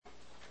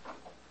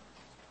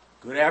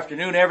Good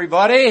afternoon,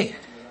 everybody.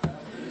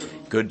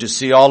 Good to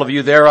see all of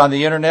you there on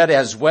the internet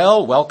as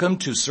well. Welcome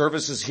to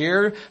services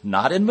here,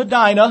 not in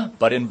Medina,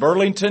 but in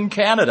Burlington,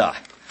 Canada.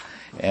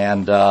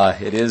 And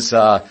it is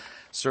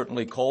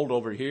certainly cold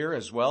over here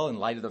as well, in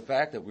light of the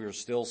fact that we're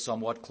still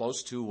somewhat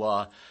close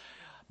to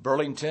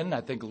Burlington.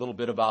 I think a little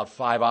bit about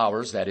 5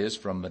 hours, that is,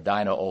 from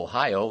Medina,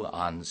 Ohio,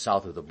 on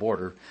south of the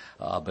border.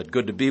 But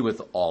good to be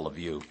with all of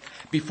you.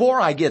 Before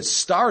I get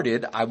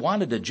started, I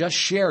wanted to just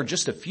share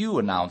just a few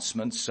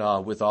announcements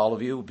with all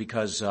of you,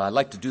 because I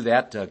like to do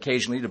that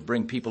occasionally to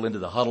bring people into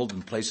the huddle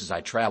in places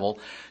I travel,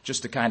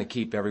 just to kind of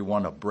keep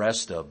everyone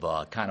abreast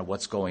of kind of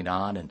what's going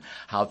on and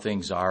how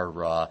things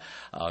are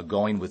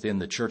going within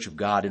the Church of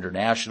God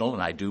International.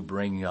 And I do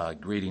bring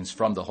greetings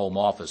from the home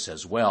office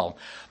as well.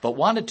 But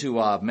wanted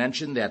to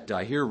mention that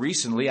here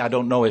recently, I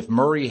don't know if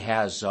Murray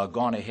has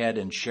gone ahead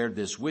and shared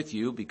this with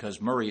you, because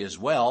Murray as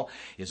well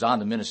is on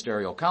the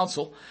Ministerial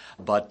Council,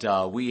 but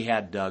we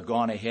had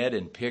gone ahead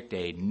and picked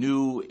a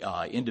new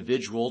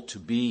individual to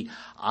be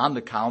on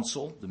the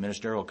council, the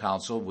Ministerial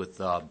Council,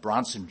 with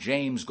Bronson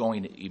James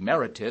going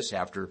emeritus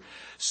after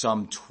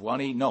some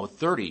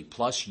 30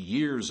 plus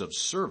years of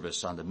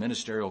service on the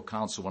Ministerial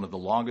Council, one of the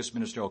longest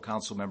Ministerial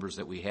Council members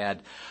that we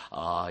had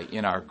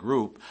in our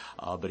group.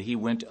 But he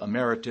went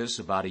emeritus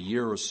about a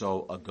year or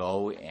so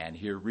ago, and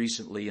here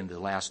recently in the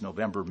last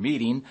November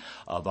meeting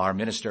of our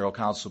Ministerial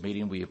Council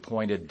meeting, we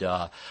appointed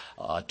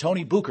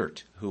Tony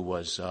Buchert, who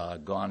was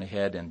gone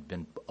ahead and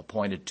been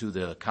appointed to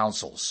the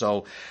council.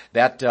 So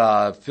that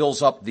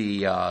fills up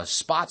the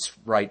spots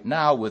right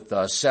now with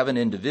 7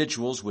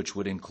 individuals, which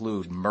would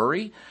include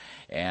Murray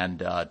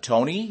and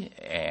Tony,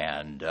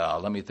 and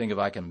let me think if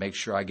I can make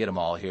sure I get them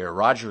all here.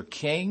 Roger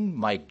King,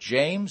 Mike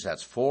James,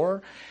 that's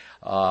 4.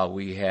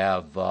 We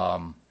have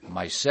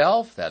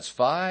myself, that's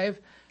 5.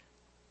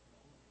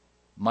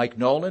 Mike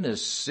Nolan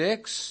is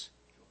 6.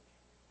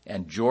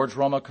 And George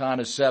Romacon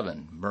is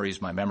 7.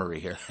 Murray's my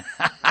memory here.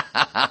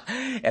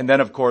 And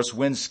then, of course,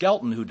 Wynn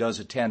Skelton, who does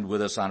attend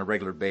with us on a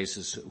regular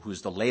basis,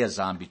 who's the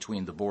liaison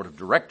between the board of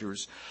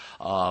directors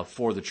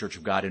for the Church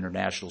of God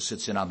International,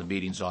 sits in on the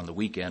meetings on the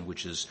weekend,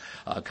 which is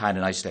kind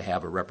of nice to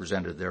have a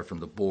representative there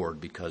from the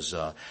board, because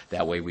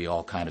that way we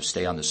all kind of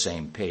stay on the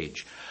same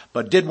page.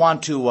 But did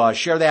want to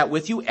share that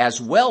with you,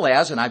 as well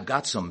as, and I've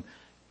got some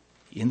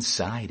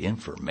inside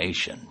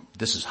information.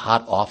 This is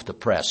hot off the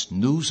press,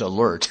 news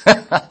alert.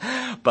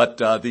 But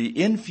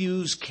the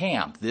Infuse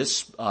Camp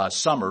this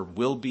summer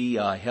will be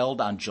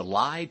held on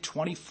July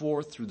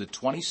 24th through the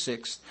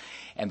 26th,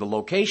 and the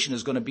location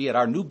is going to be at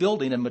our new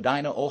building in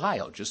Medina,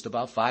 Ohio, just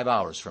about 5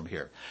 hours from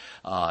here.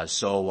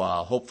 So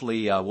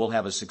hopefully we'll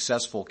have a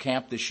successful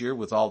camp this year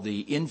with all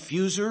the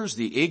infusers,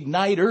 the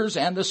igniters,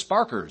 and the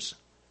sparkers.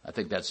 I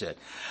think that's it.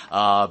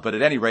 But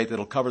at any rate,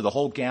 it'll cover the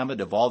whole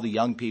gamut of all the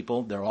young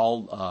people. They're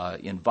all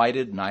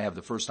invited, and I have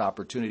the first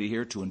opportunity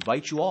here to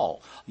invite you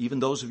all,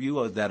 even those of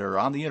you that are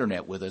on the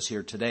internet with us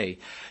here today,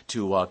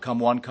 to come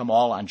one, come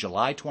all on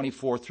July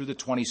 24th through the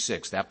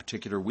 26th, that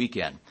particular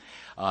weekend.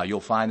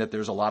 You'll find that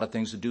there's a lot of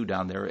things to do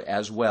down there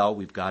as well.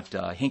 We've got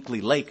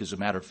Hinkley Lake, as a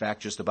matter of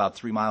fact, just about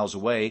 3 miles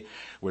away,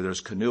 where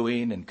there's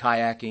canoeing and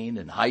kayaking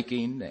and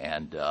hiking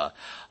and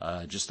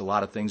just a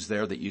lot of things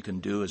there that you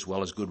can do, as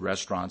well as good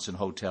restaurants and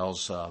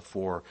hotels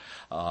for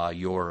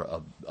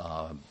your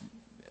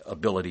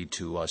ability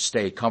to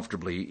stay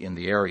comfortably in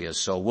the area.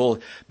 So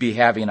we'll be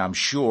having, I'm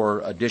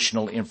sure,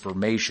 additional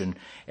information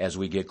as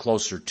we get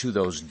closer to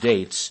those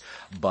dates,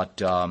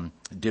 but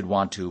did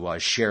want to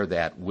share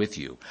that with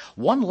you.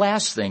 One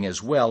last thing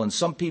as well, and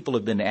some people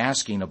have been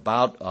asking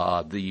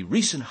about the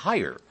recent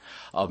hire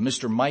of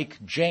Mr. Mike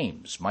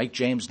James. Mike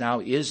James now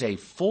is a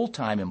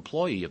full-time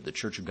employee of the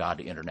Church of God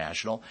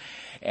International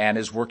and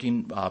is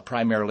working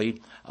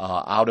primarily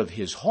out of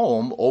his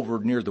home over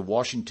near the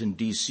Washington,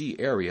 D.C.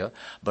 area,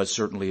 but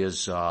certainly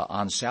is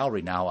on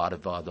salary now out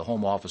of the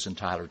home office in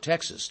Tyler,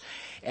 Texas.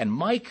 And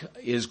Mike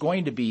is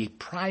going to be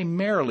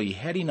primarily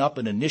heading up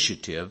an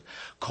initiative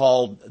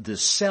called the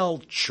Cell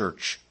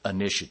Church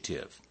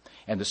Initiative.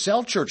 And the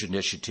Cell Church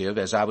Initiative,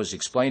 as I was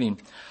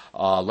explaining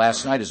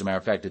last night, as a matter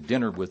of fact, at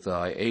dinner with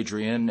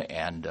Adrian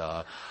and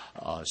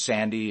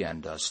Sandy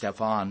and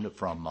Stefan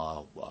from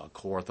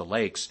Kawartha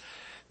Lakes,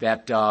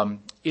 that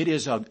it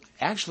is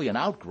actually an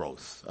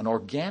outgrowth, an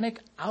organic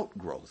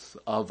outgrowth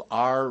of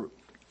our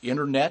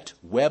internet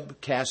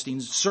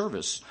webcasting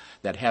service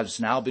that has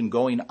now been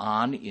going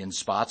on in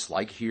spots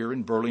like here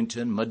in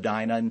Burlington,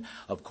 Medina, and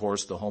of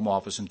course the home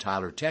office in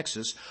Tyler,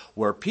 Texas,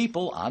 where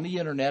people on the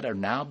internet are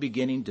now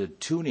beginning to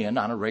tune in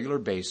on a regular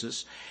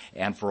basis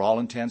and, for all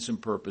intents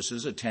and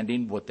purposes,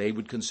 attending what they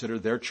would consider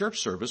their church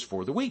service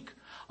for the week.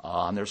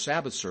 On their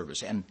Sabbath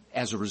service. And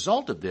as a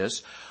result of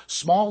this,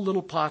 small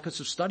little pockets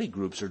of study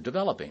groups are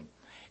developing.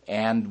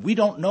 And we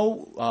don't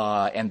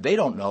know, and they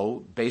don't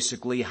know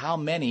basically how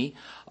many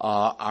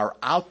are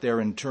out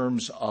there in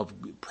terms of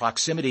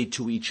proximity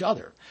to each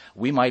other.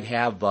 We might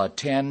have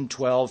 10,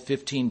 12,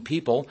 15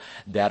 people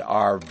that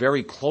are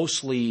very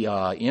closely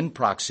in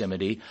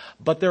proximity,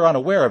 but they're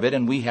unaware of it,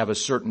 and we have a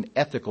certain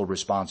ethical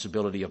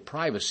responsibility of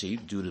privacy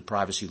due to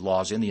privacy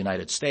laws in the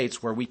United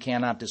States where we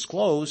cannot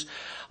disclose,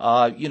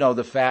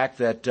 the fact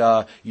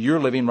that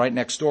you're living right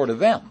next door to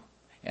them.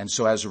 And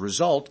so as a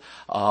result,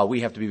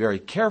 we have to be very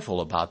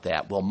careful about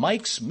that. Well,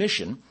 Mike's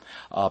mission,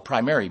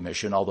 primary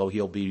mission, although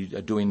he'll be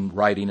doing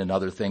writing and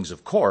other things,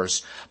 of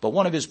course, but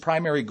one of his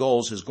primary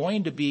goals is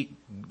going to be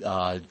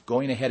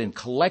going ahead and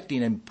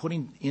collecting and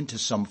putting into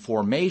some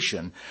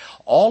formation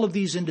all of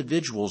these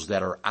individuals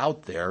that are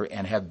out there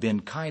and have been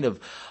kind of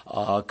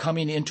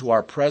coming into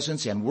our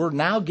presence, and we're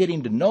now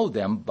getting to know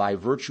them by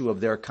virtue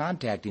of their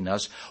contacting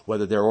us,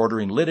 whether they're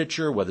ordering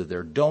literature, whether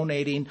they're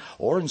donating,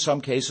 or in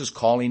some cases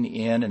calling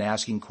in and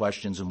asking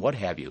questions and what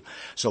have you.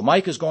 So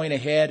Mike is going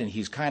ahead and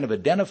he's kind of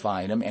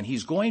identifying them, and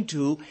he's going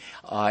to,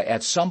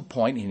 at some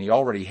point, and he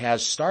already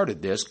has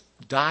started this,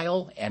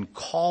 dial and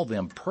call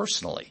them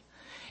personally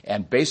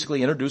and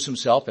basically introduce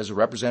himself as a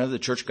representative of the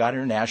Church of God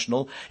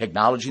International,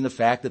 acknowledging the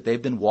fact that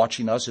they've been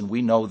watching us, and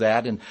we know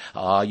that, and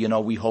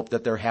we hope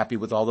that they're happy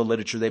with all the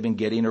literature they've been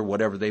getting or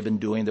whatever they've been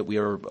doing that we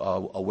are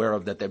aware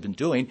of that they've been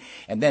doing,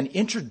 and then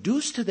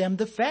introduce to them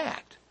the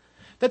fact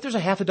that there's a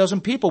half a dozen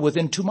people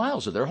within 2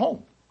 miles of their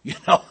home,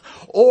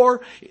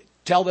 or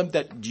tell them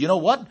that,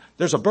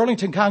 there's a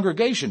Burlington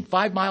congregation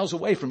 5 miles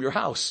away from your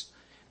house.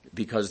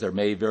 Because there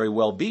may very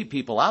well be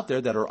people out there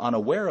that are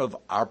unaware of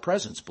our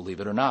presence, believe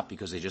it or not,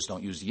 because they just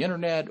don't use the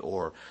internet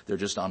or they're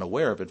just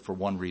unaware of it for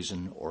one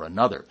reason or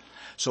another.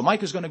 So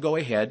Mike is going to go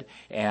ahead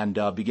and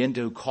begin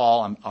to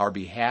call on our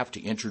behalf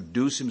to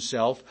introduce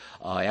himself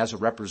as a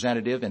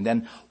representative, and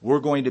then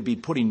we're going to be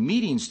putting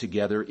meetings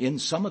together in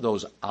some of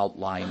those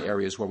outlying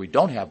areas where we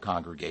don't have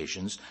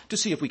congregations to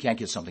see if we can't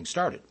get something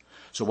started.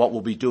 So what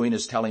we'll be doing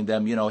is telling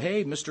them,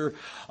 hey, Mr.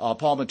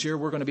 Palmatier,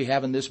 we're going to be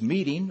having this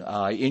meeting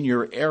in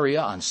your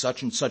area on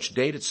such and such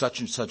date at such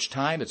and such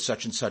time at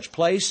such and such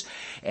place.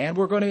 And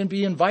we're going to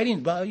be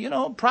inviting,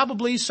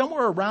 probably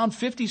somewhere around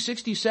 50,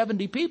 60,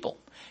 70 people.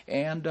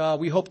 And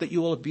we hope that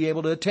you will be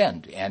able to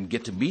attend and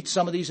get to meet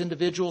some of these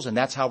individuals, and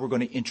that's how we're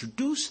going to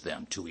introduce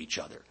them to each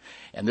other.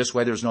 And this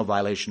way there's no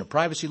violation of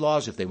privacy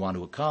laws. If they want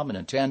to come and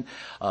attend,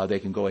 they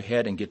can go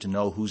ahead and get to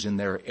know who's in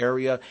their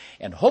area.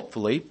 And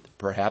hopefully,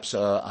 perhaps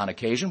on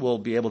occasion, we'll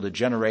be able to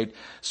generate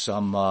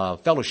some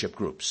fellowship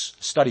groups,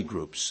 study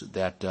groups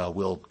that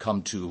will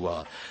come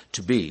to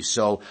be.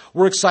 So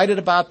we're excited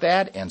about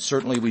that, and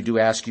certainly we do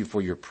ask you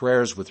for your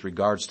prayers with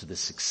regards to the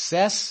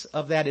success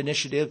of that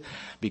initiative,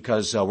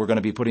 because we're going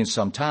to be putting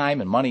some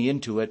time and money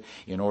into it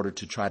in order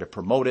to try to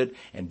promote it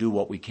and do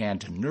what we can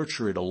to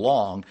nurture it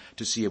along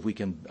to see if we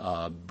can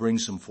bring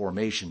some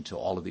formation to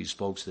all of these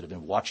folks that have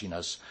been watching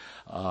us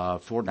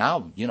for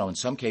now, in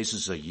some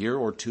cases a year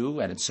or two,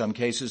 and in some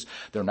cases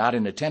they're not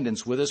in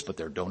attendance with us, but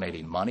they're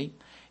donating money.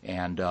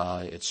 And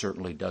it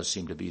certainly does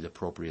seem to be the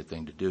appropriate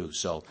thing to do.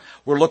 So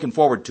we're looking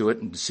forward to it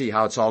and to see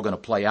how it's all going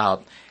to play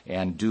out,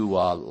 and do,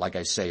 like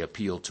I say,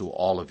 appeal to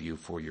all of you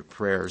for your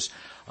prayers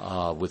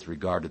with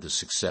regard to the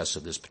success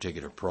of this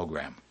particular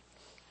program.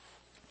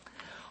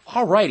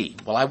 All righty.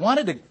 Well, I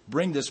wanted to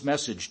bring this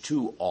message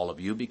to all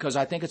of you because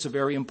I think it's a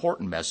very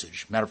important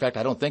message. Matter of fact,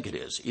 I don't think it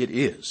is. It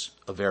is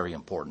a very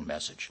important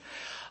message.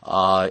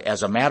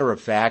 As a matter of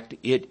fact,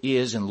 it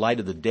is, in light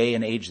of the day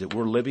and age that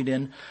we're living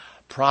in,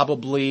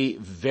 probably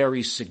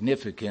very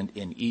significant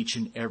in each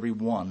and every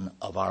one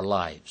of our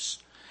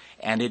lives.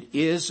 And it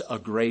is a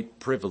great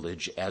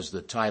privilege, as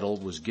the title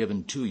was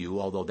given to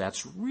you, although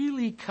that's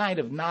really kind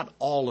of not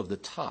all of the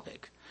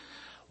topic.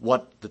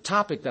 What the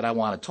topic that I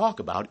want to talk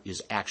about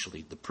is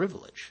actually the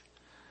privilege.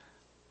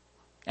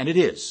 And it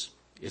is.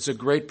 It's a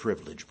great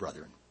privilege,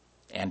 brethren.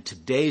 And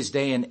today's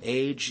day and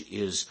age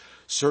is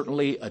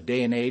certainly a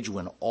day and age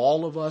when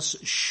all of us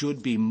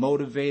should be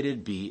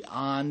motivated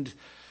beyond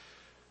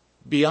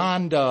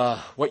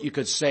what you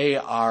could say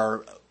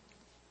are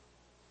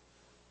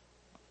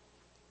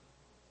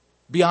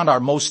beyond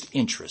our most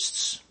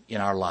interests in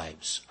our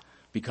lives,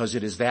 because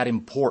it is that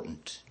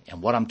important.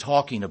 And what I'm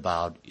talking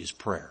about is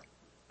prayer.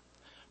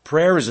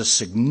 Prayer is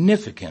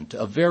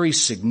a very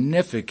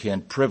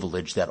significant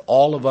privilege that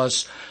all of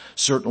us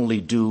certainly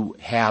do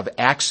have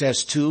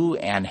access to,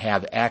 and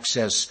have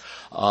access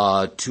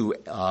to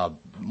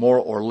more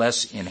or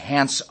less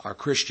enhance our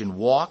Christian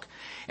walk,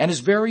 and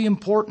is very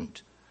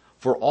important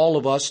for all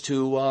of us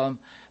to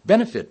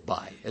benefit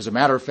by. As a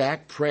matter of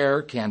fact,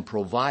 prayer can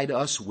provide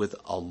us with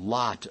a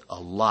lot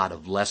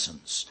of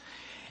lessons.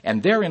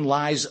 And therein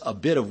lies a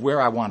bit of where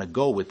I want to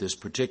go with this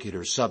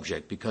particular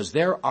subject, because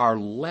there are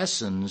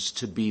lessons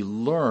to be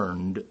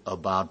learned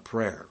about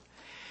prayer.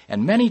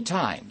 And many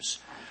times,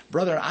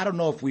 brother, I don't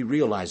know if we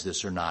realize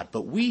this or not,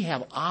 but we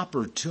have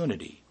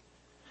opportunity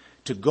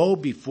to go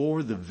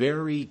before the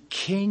very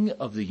King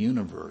of the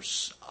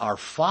universe, our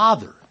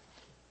Father,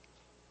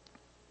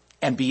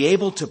 and be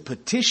able to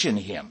petition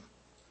Him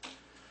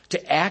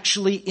to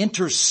actually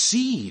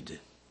intercede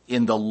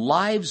in the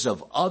lives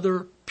of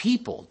other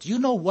people. Do you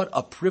know what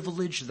a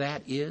privilege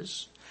that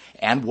is?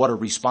 And what a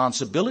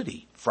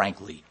responsibility,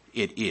 frankly,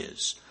 it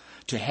is.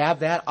 To have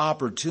that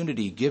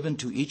opportunity given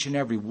to each and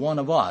every one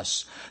of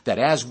us, that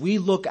as we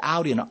look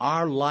out in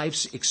our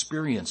life's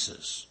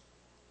experiences,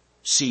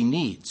 see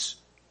needs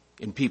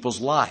in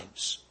people's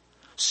lives,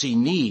 see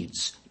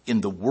needs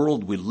in the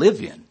world we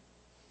live in,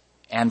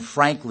 and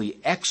frankly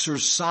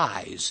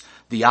exercise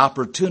the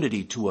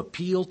opportunity to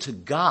appeal to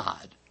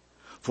God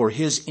for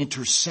His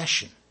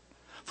intercession,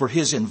 for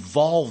His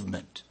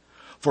involvement,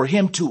 for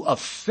Him to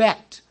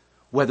affect,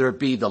 whether it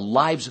be the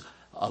lives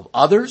of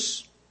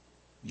others,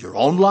 your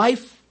own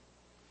life,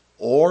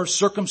 or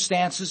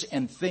circumstances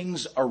and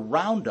things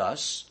around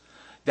us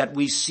that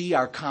we see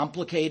are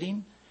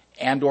complicating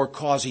and or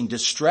causing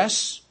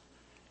distress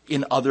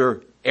in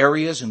other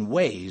areas and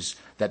ways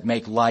that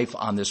make life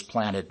on this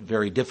planet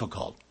very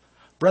difficult.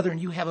 Brethren,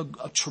 you have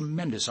a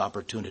tremendous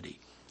opportunity,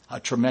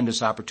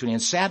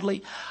 And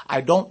sadly,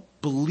 I don't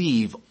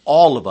believe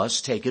all of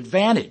us take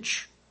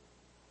advantage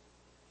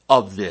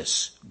of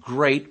this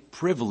great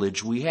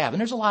privilege we have. And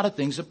there's a lot of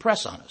things that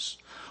press on us.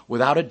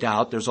 Without a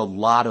doubt, there's a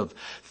lot of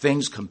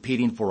things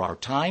competing for our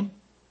time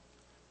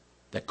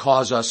that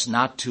cause us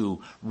not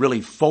to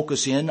really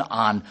focus in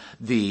on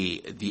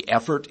the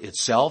effort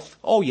itself.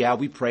 Oh yeah,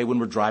 we pray when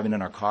we're driving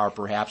in our car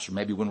perhaps, or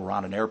maybe when we're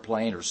on an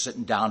airplane or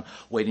sitting down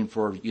waiting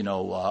for,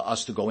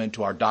 us to go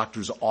into our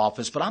doctor's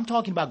office. But I'm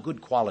talking about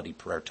good quality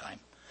prayer time.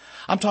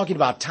 I'm talking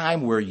about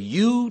time where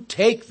you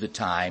take the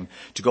time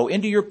to go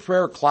into your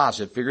prayer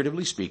closet,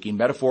 figuratively speaking,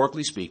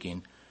 metaphorically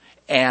speaking,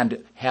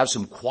 and have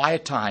some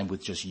quiet time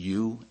with just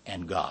you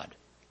and God.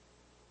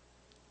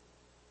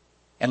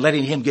 And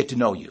letting Him get to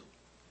know you.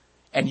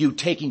 And you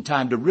taking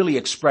time to really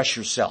express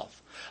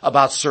yourself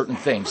about certain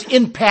things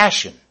in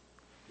passion,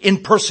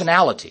 in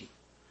personality.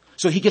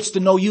 So He gets to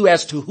know you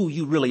as to who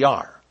you really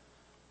are.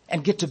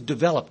 And get to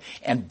develop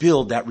and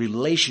build that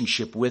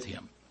relationship with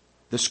Him.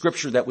 The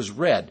scripture that was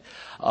read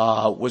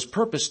was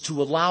purposed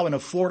to allow and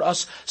afford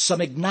us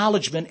some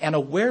acknowledgement and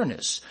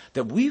awareness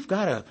that we've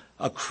got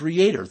a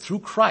Creator through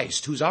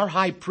Christ, who's our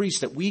high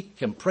priest, that we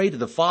can pray to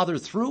the Father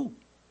through,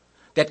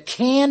 that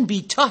can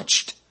be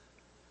touched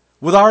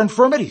with our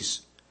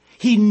infirmities.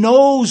 He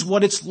knows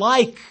what it's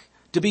like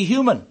to be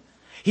human.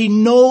 He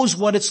knows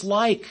what it's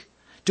like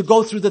to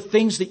go through the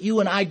things that you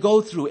and I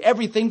go through,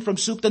 everything from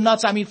soup to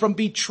nuts, from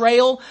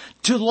betrayal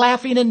to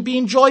laughing and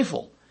being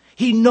joyful.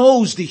 He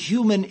knows the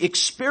human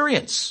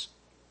experience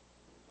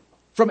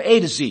from A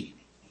to Z.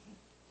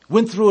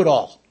 Went through it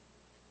all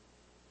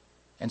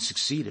and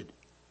succeeded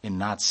in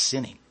not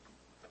sinning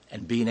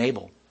and being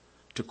able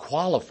to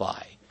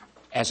qualify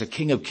as a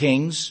King of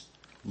Kings,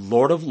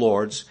 Lord of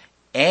Lords,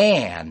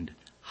 and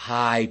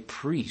High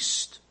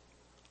Priest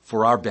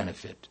for our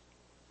benefit,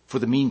 for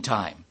the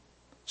meantime,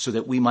 so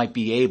that we might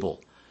be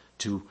able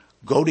to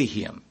go to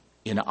Him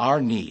in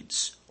our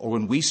needs, or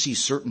when we see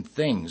certain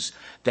things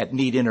that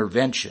need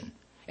intervention,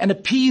 and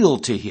appeal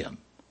to Him,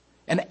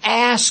 and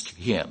ask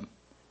Him,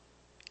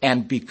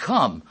 and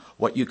become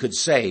what you could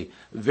say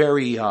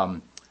very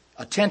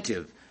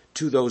attentive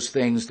to those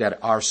things that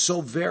are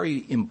so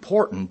very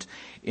important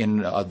in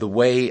the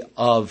way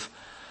of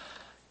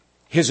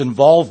His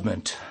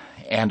involvement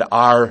and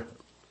our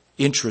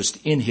interest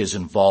in His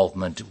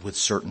involvement with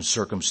certain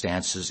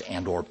circumstances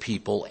and or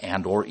people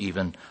and or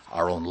even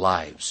our own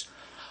lives.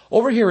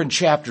 Over here in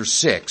chapter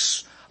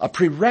 6,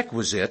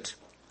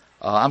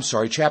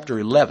 chapter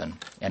 11,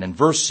 and in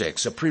verse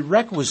 6, a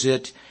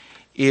prerequisite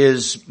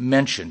is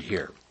mentioned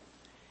here.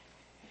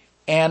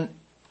 And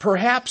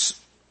perhaps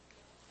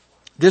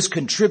this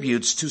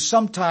contributes to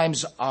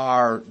sometimes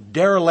our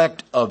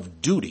derelict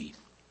of duty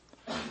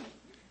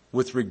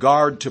with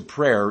regard to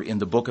prayer in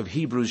the book of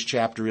Hebrews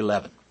chapter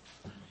 11.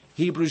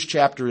 Hebrews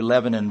chapter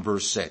 11 and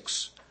verse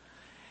 6.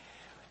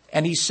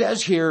 And he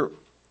says here,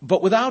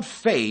 but without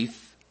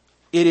faith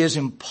it is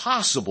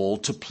impossible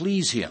to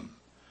please Him.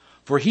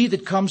 For he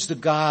that comes to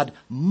God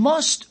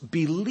must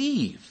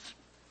believe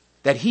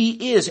that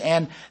He is,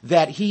 and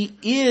that He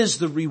is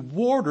the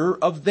rewarder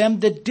of them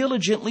that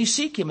diligently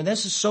seek Him. And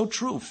this is so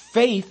true.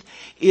 Faith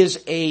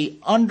is a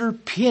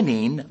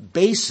underpinning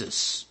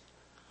basis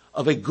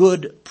of a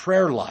good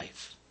prayer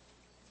life.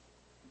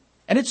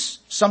 And it's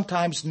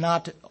sometimes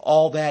not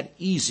all that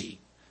easy,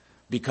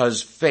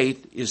 because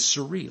faith is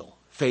surreal.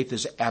 Faith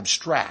is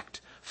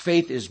abstract.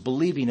 Faith is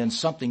believing in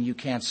something you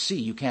can't see.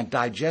 You can't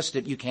digest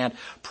it. You can't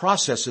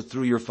process it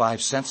through your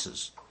five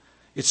senses.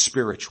 It's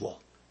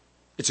spiritual.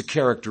 It's a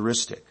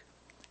characteristic.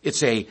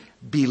 It's a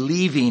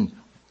believing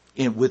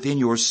within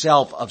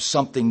yourself of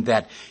something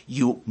that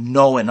you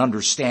know and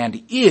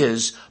understand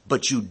is,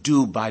 but you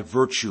do by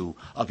virtue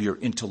of your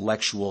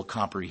intellectual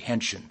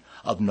comprehension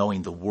of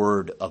knowing the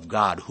Word of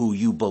God, who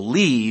you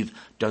believe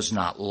does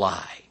not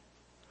lie.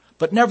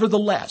 But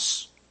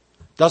nevertheless,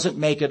 doesn't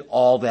make it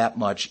all that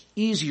much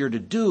easier to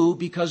do,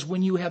 because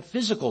when you have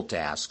physical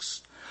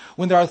tasks,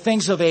 when there are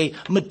things of a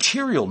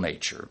material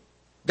nature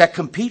that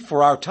compete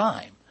for our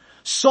time,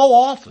 so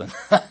often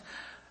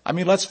I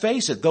mean, let's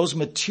face it, those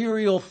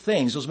material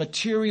things, those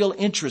material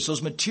interests,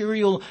 those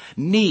material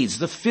needs,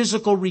 the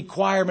physical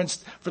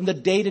requirements from the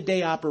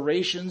day-to-day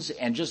operations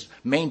and just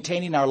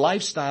maintaining our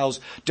lifestyles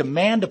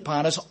demand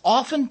upon us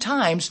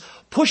oftentimes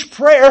push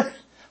prayer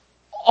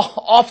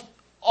off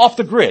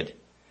the grid.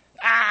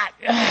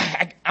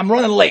 I'm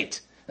running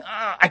late.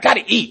 I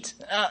gotta eat.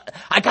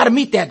 I gotta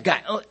meet that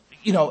guy.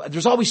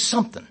 There's always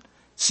something,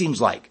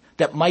 seems like,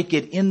 that might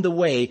get in the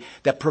way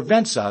that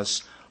prevents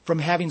us from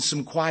having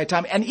some quiet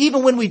time. And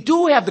even when we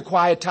do have the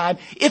quiet time,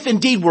 if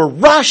indeed we're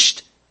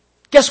rushed,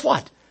 guess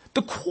what?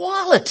 The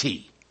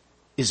quality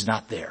is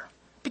not there.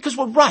 Because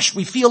we're rushed.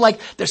 We feel like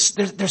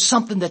there's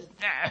something that,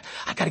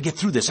 I gotta get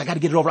through this. I gotta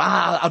get it over.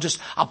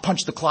 I'll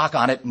punch the clock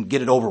on it and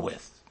get it over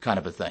with, kind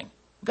of a thing.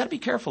 We've got to be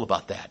careful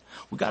about that.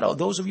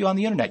 Those of you on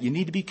the internet, you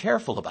need to be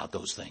careful about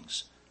those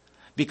things.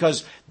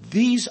 Because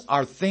these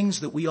are things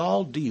that we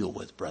all deal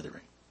with,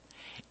 brethren.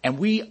 And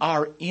we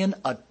are in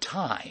a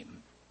time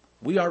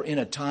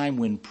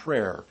when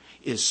prayer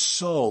is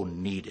so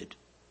needed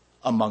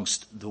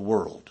amongst the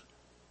world,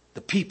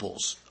 the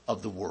peoples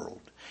of the world.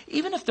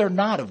 Even if they're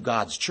not of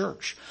God's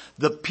church,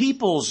 the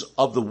peoples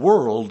of the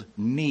world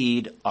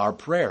need our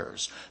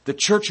prayers. The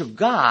church of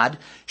God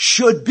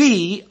should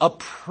be a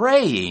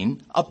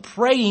praying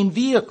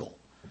vehicle.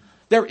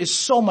 There is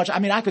so much. I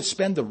mean, I could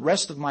spend the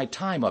rest of my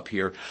time up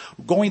here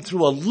going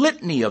through a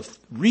litany of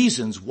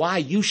reasons why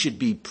you should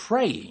be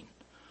praying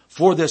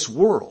for this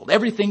world.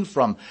 Everything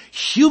from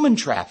human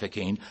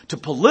trafficking to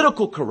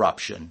political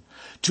corruption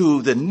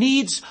to the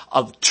needs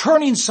of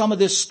turning some of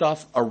this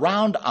stuff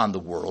around on the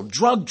world,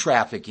 drug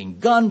trafficking,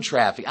 gun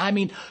trafficking. I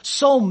mean,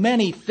 so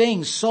many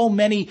things, so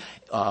many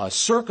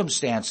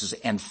circumstances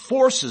and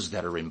forces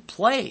that are in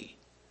play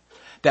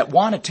that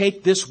want to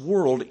take this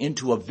world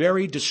into a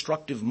very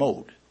destructive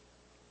mode.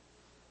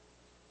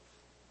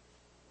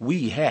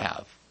 We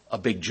have a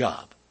big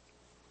job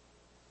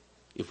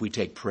if we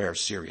take prayer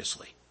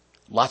seriously.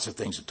 Lots of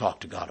things to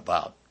talk to God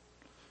about.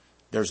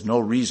 There's no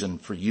reason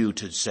for you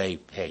to say,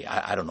 hey,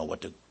 I don't know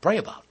what to pray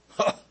about.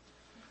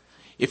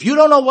 If you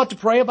don't know what to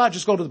pray about,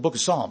 just go to the book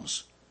of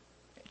Psalms.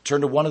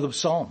 Turn to one of the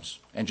Psalms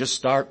and just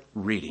start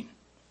reading.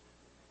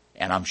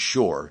 And I'm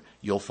sure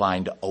you'll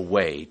find a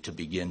way to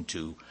begin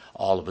to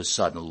all of a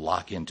sudden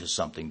lock into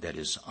something that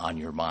is on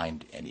your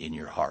mind and in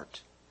your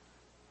heart.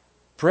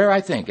 Prayer,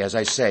 I think, as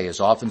I say, is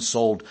often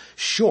sold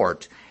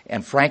short.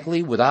 And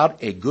frankly,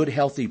 without a good,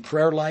 healthy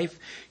prayer life,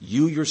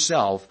 you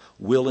yourself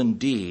will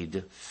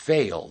indeed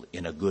fail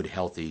in a good,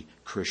 healthy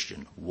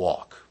Christian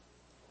walk.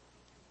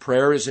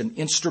 Prayer is an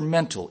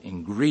instrumental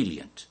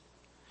ingredient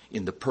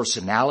in the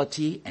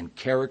personality and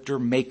character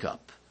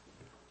makeup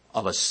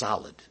of a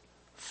solid,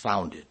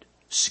 founded,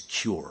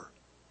 secure,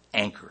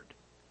 anchored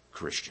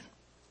Christian.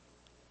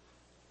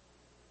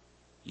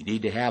 You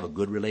need to have a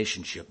good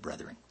relationship,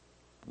 brethren,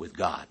 with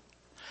God.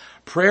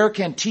 Prayer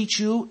can teach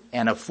you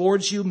and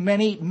affords you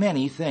many,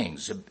 many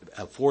things. It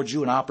affords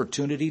you an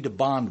opportunity to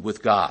bond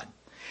with God.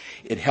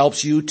 It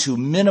helps you to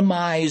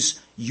minimize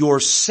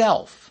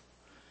yourself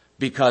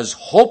because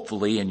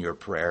hopefully in your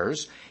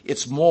prayers,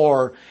 it's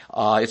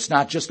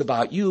not just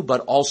about you,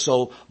 but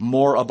also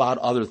more about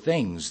other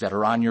things that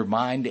are on your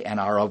mind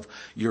and are of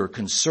your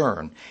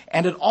concern.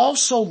 And it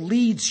also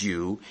leads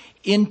you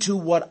into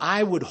what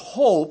I would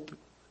hope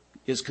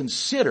is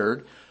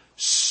considered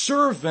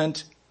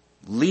servant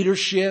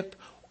leadership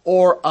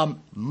or a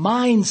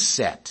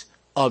mindset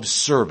of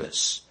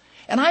service.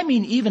 And I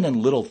mean even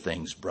in little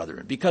things,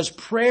 brethren, because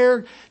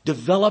prayer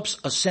develops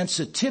a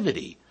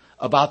sensitivity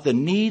about the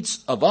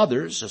needs of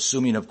others,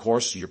 assuming, of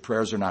course, your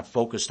prayers are not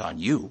focused on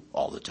you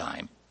all the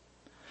time.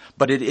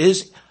 But it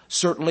is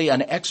certainly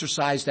an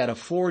exercise that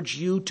affords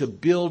you to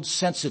build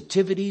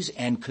sensitivities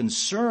and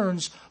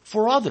concerns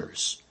for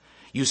others.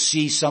 You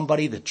see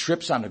somebody that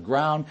trips on the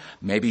ground,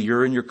 maybe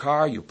you're in your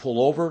car, you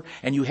pull over,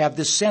 and you have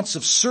this sense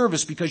of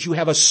service because you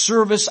have a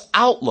service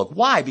outlook.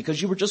 Why?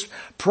 Because you were just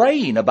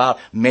praying about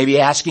maybe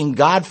asking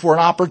God for an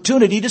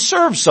opportunity to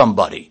serve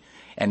somebody.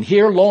 And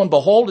here, lo and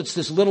behold, it's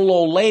this little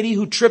old lady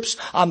who trips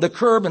on the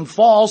curb and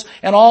falls,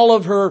 and all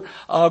of her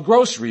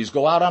groceries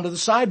go out onto the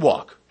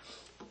sidewalk.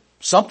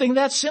 Something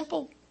that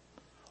simple.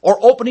 Or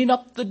opening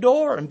up the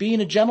door and being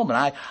a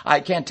gentleman.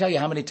 I can't tell you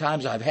how many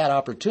times I've had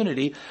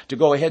opportunity to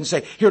go ahead and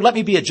say, here, let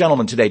me be a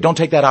gentleman today. Don't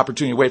take that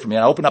opportunity away from me.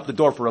 And I open up the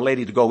door for a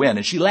lady to go in,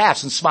 and she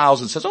laughs and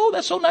smiles and says, oh,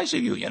 that's so nice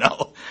of you, you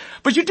know.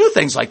 But you do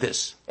things like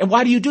this. And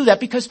why do you do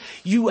that? Because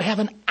you have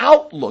an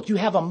outlook. You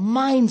have a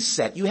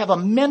mindset. You have a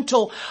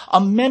mental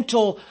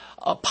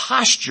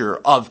posture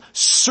of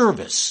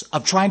service,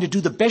 of trying to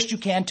do the best you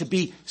can to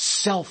be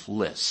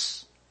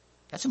selfless.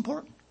 That's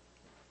important.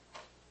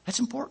 That's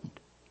important.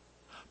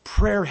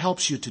 Prayer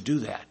helps you to do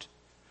that.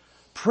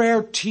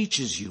 Prayer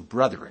teaches you,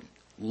 brethren,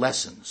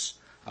 lessons.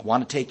 I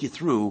want to take you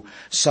through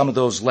some of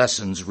those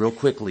lessons real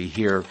quickly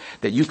here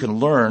that you can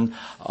learn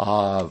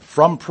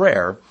from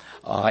prayer,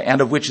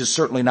 and of which is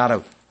certainly not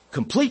a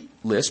complete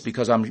list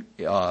because I'm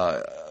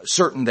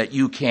certain that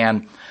you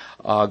can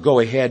go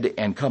ahead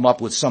and come up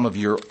with some of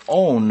your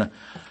own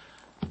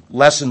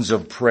lessons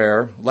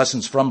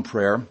from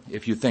prayer,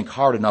 if you think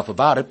hard enough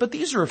about it. But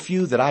these are a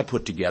few that I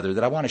put together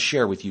that I want to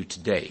share with you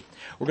today.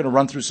 We're going to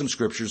run through some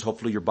scriptures.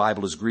 Hopefully your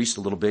Bible is greased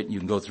a little bit and you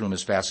can go through them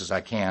as fast as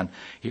I can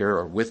here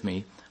or with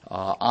me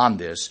on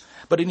this.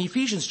 But in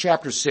Ephesians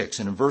chapter 6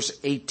 and in verse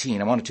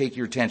 18, I want to take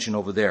your attention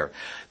over there.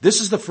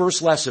 This is the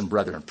first lesson,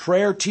 brethren.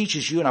 Prayer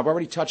teaches you, and I've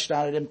already touched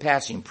on it in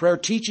passing, prayer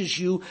teaches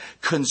you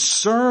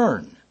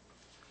concern.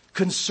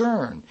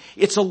 Concern.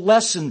 It's a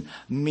lesson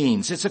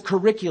means. It's a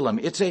curriculum.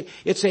 It's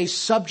a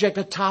subject,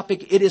 a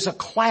topic. It is a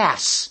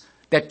class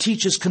that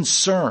teaches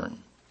concern.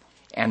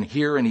 And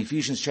here in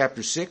Ephesians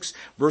chapter 6,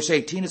 verse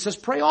 18, it says,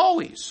 pray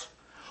always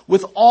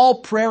with all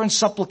prayer and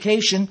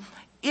supplication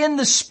in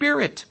the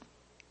Spirit,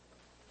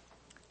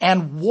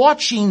 and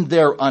watching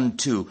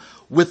thereunto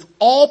with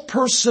all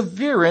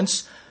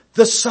perseverance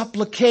the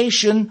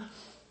supplication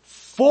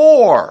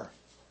for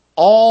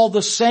all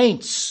the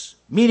saints.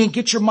 Meaning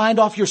get your mind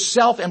off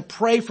yourself and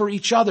pray for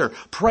each other.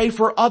 Pray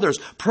for others.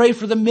 Pray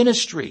for the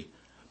ministry.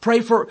 Pray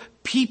for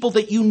people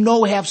that you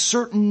know have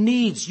certain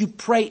needs. You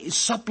pray,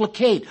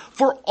 supplicate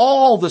for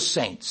all the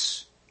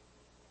saints.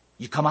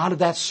 You come out of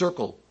that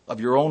circle of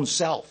your own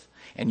self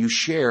and you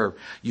share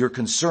your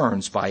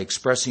concerns by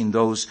expressing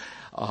those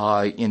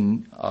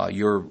in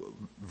your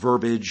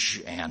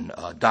verbiage and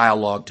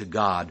dialogue to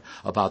God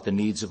about the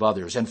needs of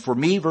others. And for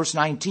me, verse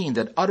 19,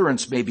 that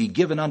utterance may be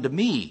given unto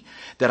me,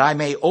 that I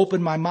may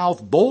open my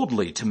mouth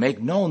boldly to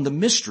make known the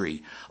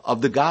mystery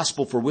of the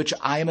gospel, for which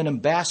I am an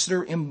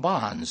ambassador in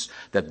bonds,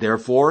 that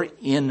therefore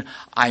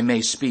I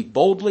may speak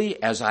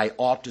boldly as I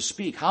ought to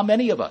speak. How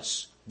many of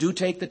us do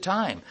take the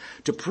time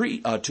to pray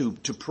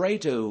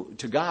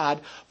to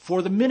God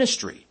for the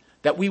ministry,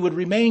 that we would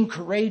remain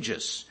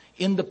courageous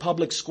in the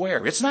public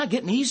square? It's not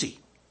getting easy.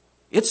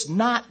 It's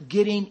not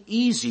getting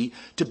easy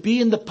to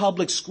be in the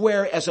public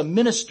square as a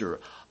minister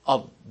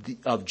of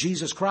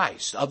Jesus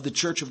Christ, of the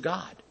Church of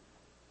God.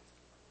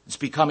 It's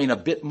becoming a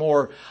bit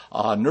more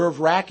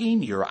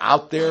nerve-wracking. You're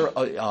out there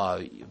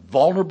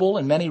vulnerable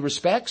in many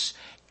respects,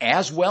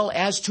 as well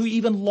as to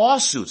even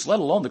lawsuits, let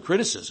alone the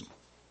criticism.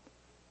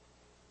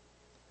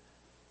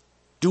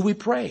 Do we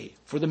pray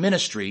for the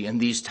ministry in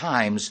these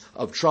times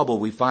of trouble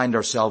we find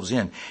ourselves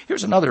in?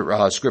 Here's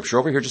another scripture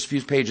over here, just a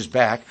few pages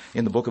back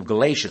in the book of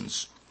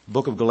Galatians.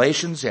 Book of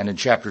Galatians and in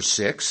chapter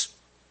 6.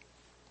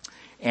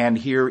 And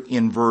here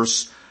in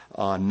verse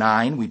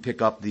 9, we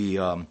pick up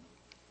the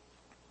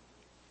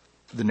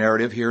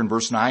narrative here in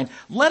verse 9.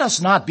 Let us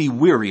not be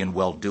weary in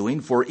well-doing,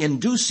 for in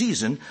due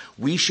season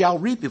we shall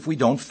reap if we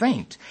don't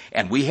faint.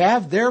 And we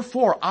have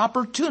therefore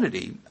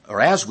opportunity, or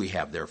as we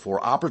have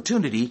therefore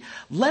opportunity,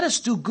 let us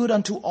do good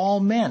unto all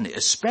men,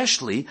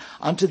 especially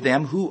unto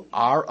them who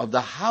are of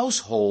the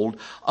household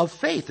of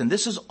faith. And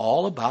this is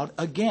all about,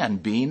 again,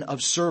 being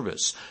of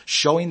service,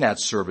 showing that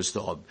service,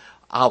 though,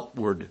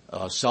 outward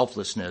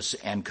selflessness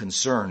and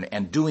concern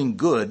and doing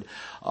good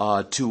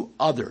to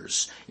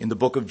others. In the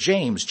book of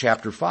James,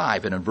 chapter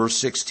 5, and in verse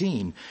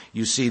 16,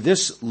 you see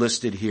this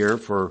listed here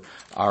for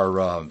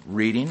our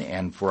reading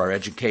and for our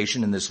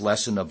education in this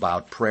lesson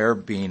about prayer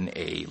being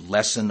a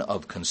lesson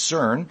of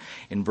concern.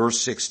 In verse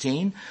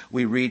 16,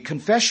 we read,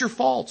 confess your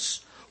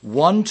faults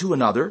one to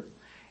another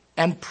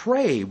and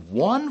pray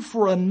one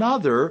for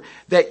another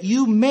that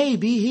you may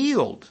be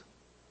healed.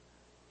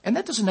 And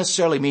that doesn't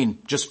necessarily mean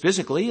just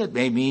physically. It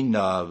may mean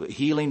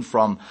healing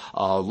from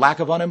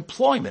lack of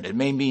unemployment. It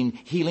may mean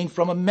healing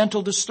from a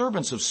mental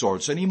disturbance of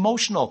sorts, an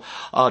emotional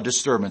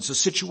disturbance, a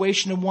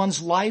situation in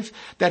one's life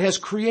that has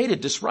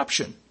created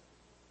disruption.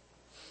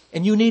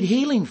 And you need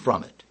healing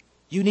from it.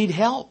 You need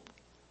help.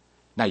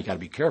 Now, you got to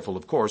be careful,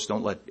 of course.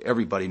 Don't let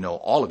everybody know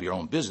all of your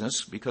own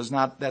business, because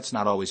that's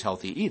not always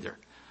healthy either.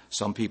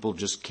 Some people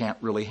just can't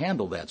really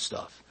handle that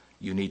stuff.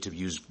 You need to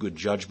use good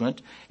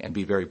judgment and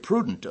be very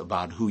prudent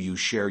about who you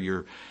share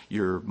your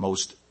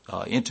most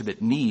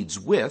intimate needs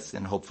with,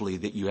 and hopefully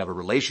that you have a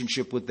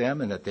relationship with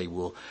them and that they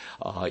will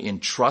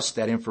entrust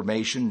that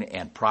information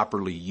and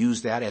properly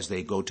use that as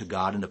they go to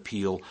God and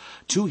appeal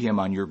to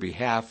Him on your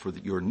behalf for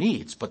your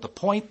needs. But the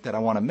point that I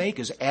want to make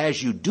is,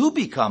 as you do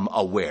become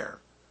aware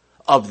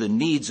of the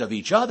needs of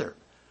each other,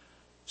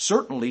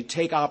 certainly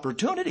take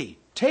opportunity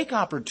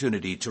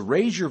to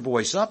raise your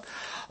voice up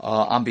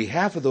on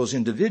behalf of those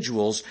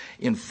individuals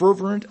in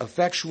fervent,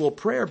 effectual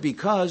prayer,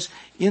 because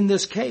in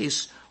this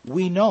case,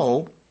 we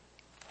know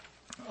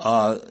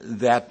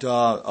that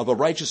of a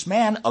righteous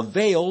man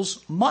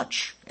avails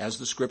much, as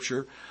the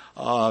scripture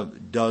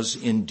does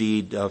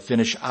indeed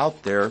finish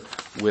out there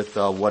with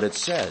what it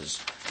says.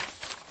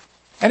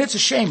 And it's a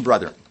shame,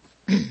 brethren,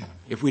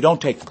 if we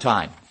don't take the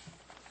time.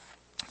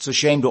 It's a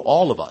shame to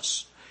all of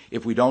us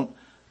if we don't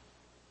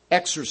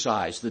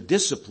exercise the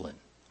discipline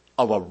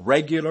of a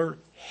regular,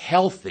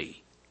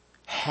 healthy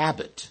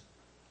habit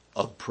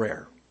of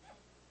prayer.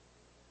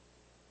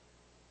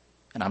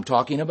 And I'm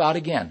talking about,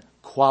 again,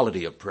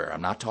 quality of prayer.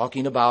 I'm not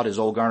talking about, as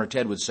old Garner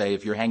Ted would say,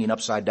 if you're hanging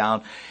upside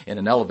down in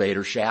an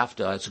elevator shaft,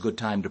 it's a good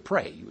time to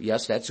pray.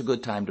 Yes, that's a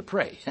good time to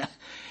pray.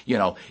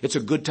 It's a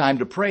good time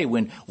to pray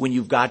when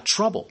you've got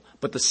trouble.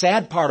 But the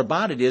sad part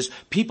about it is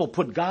people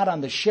put God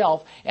on the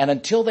shelf, and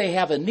until they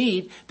have a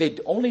need, they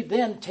only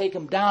then take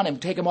him down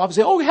and take him off and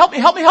say, oh, help me,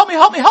 help me, help me,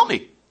 help me, help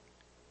me.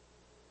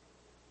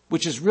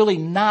 Which is really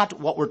not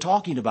what we're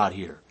talking about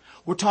here.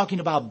 We're talking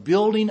about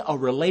building a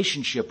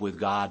relationship with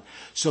God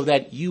so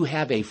that you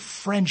have a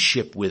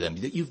friendship with him,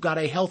 that you've got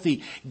a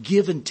healthy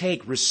give and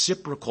take,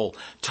 reciprocal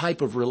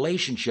type of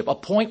relationship, a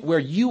point where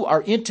you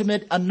are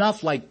intimate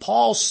enough, like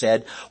Paul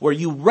said, where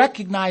you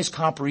recognize,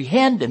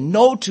 comprehend, and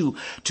know to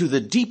the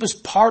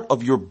deepest part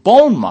of your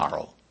bone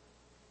marrow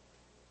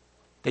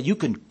that you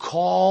can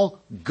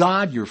call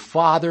God your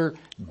Father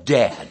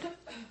Dad.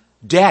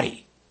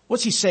 Daddy.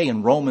 What's he say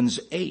in Romans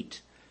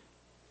 8?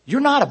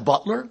 You're not a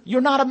butler.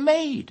 You're not a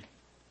maid.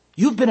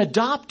 You've been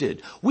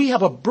adopted. We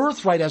have a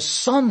birthright as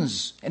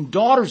sons and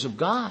daughters of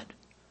God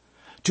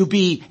to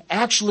be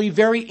actually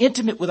very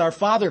intimate with our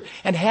Father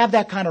and have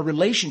that kind of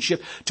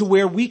relationship to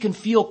where we can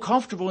feel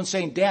comfortable in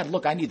saying, Dad,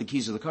 look, I need the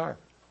keys of the car.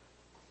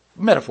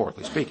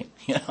 Metaphorically speaking,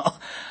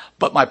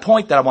 But my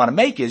point that I want to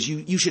make is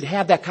you should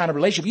have that kind of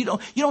relationship.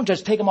 You don't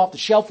just take them off the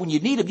shelf when you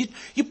need them.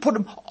 You put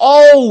them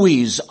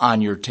always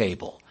on your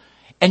table.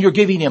 And you're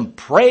giving him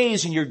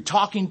praise and you're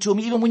talking to him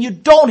even when you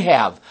don't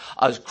have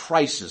a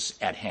crisis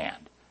at hand.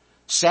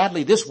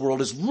 Sadly, this world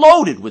is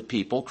loaded with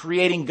people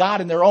creating God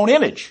in their own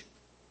image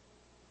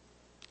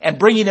and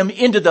bringing him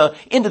into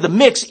the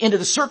mix, into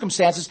the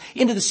circumstances,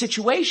 into the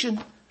situation,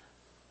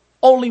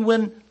 only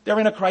when they're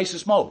in a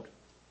crisis mode.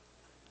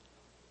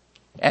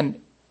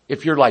 And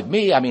if you're like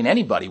me,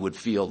 anybody would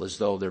feel as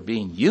though they're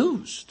being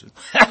used.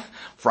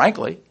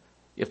 Frankly,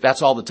 if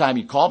that's all the time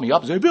you call me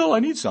up and say, Bill,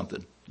 I need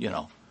something,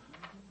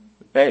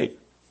 Hey,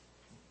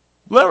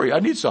 Larry,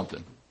 I need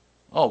something.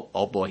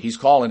 Oh boy, he's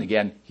calling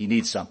again. He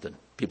needs something.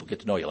 People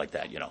get to know you like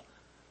that,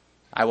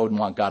 I wouldn't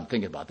want God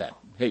thinking about that.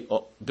 Hey,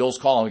 Bill's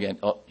calling again.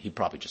 Oh, he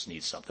probably just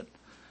needs something.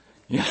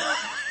 We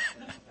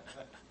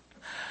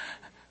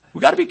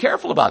got to be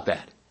careful about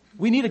that.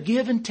 We need a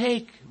give and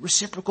take,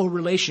 reciprocal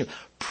relationship.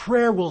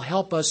 Prayer will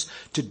help us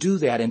to do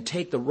that and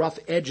take the rough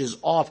edges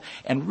off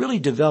and really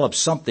develop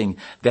something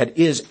that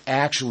is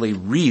actually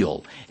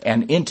real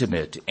and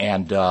intimate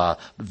and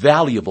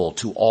valuable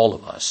to all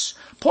of us.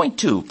 Point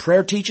 2,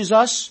 prayer teaches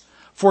us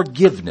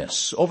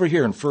forgiveness. Over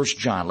here in 1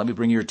 John, let me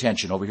bring your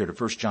attention over here to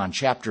 1 John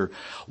chapter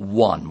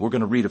 1. We're going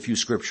to read a few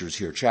scriptures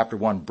here. Chapter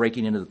 1,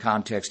 breaking into the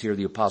context here,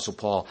 the Apostle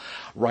Paul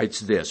writes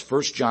this.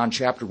 1 John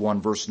chapter 1,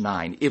 verse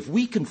 9. If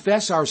we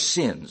confess our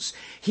sins,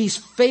 he's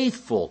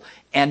faithful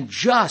and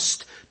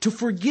just to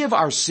forgive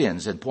our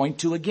sins. And point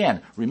 2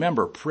 again,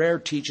 remember, prayer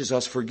teaches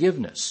us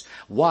forgiveness.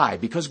 Why?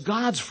 Because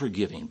God's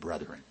forgiving,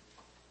 brethren.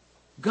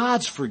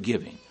 God's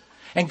forgiving.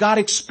 And God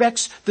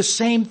expects the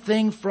same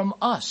thing from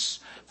us.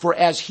 For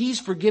as he's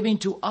forgiving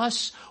to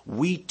us,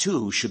 we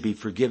too should be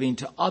forgiving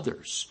to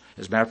others.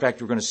 As a matter of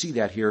fact, we're going to see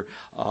that here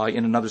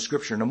in another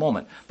scripture in a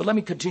moment. But let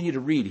me continue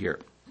to read here.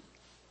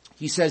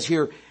 He says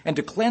here, and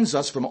to cleanse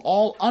us from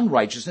all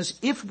unrighteousness,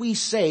 if we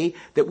say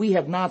that we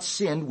have not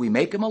sinned, we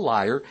make him a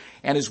liar,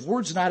 and his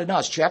word's not in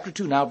us. Chapter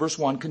 2 now, verse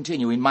 1,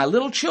 continuing. My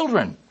little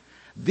children,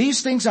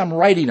 these things I'm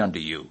writing unto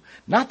you,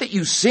 not that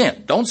you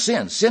sin. Don't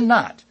sin. Sin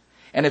not.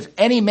 And if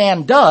any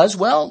man does,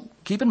 well,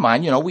 keep in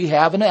mind, we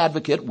have an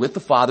advocate with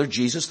the Father,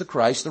 Jesus the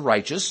Christ, the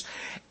righteous,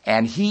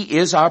 and he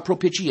is our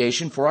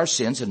propitiation for our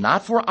sins, and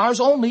not for ours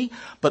only,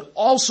 but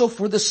also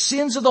for the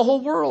sins of the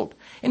whole world.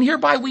 And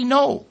hereby we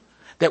know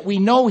that we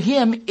know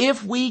him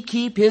if we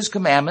keep his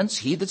commandments.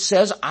 He that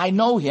says, I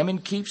know him,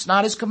 and keeps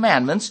not his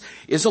commandments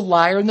is a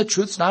liar, and the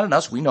truth's not in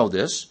us. We know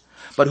this.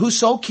 But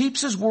whoso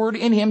keeps his word,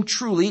 in him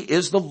truly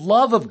is the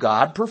love of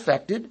God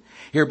perfected.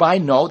 Hereby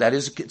know, that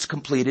is, it's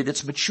completed,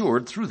 it's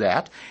matured through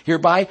that.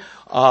 Hereby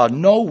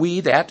know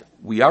we that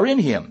we are in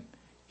him.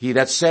 He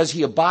that says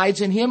he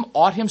abides in him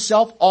ought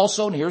himself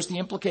also, and here's the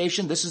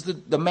implication, this is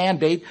the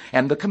mandate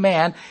and the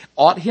command,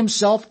 ought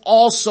himself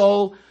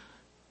also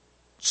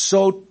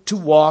so to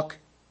walk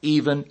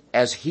even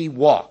as he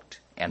walked.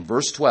 And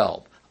verse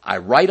 12, I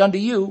write unto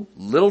you,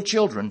 little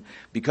children,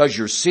 because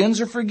your sins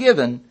are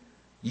forgiven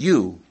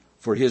you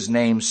for his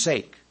name's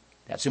sake.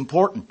 That's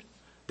important.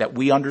 That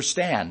we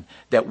understand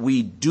that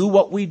we do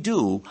what we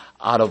do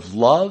out of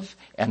love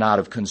and out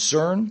of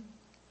concern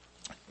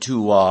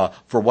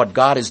for what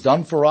God has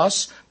done for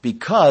us,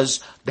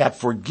 because that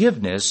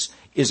forgiveness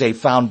is a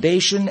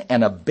foundation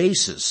and a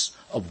basis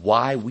of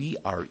why we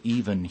are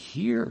even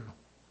here.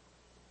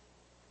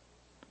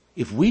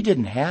 If we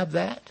didn't have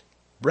that,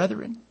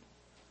 brethren,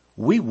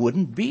 we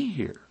wouldn't be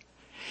here.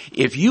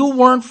 If you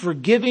weren't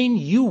forgiving,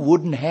 you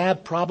wouldn't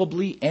have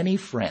probably any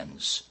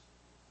friends.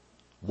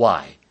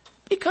 Why?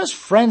 Because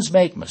friends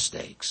make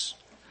mistakes.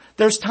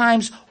 There's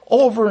times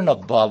over and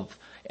above,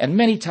 and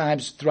many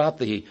times throughout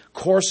the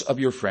course of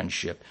your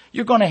friendship,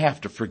 you're going to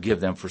have to forgive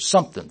them for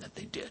something that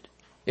they did.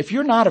 If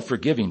you're not a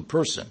forgiving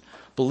person,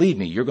 believe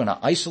me, you're going to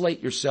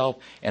isolate yourself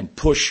and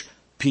push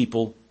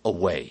people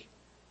away.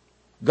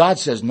 God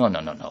says,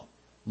 no.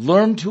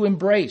 Learn to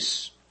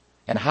embrace.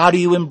 And how do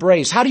you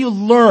embrace? How do you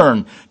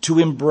learn to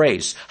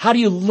embrace? How do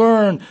you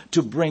learn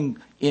to bring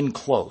in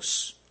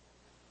close?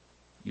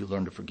 You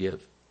learn to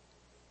forgive.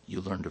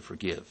 you learn to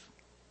forgive.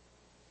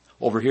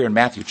 Over here in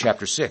Matthew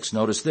chapter 6,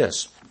 notice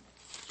this.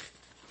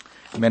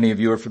 Many of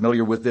you are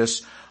familiar with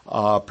this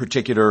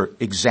particular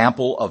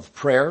example of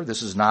prayer.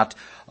 This is not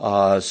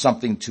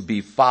something to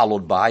be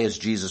followed by, as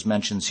Jesus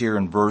mentions here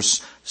in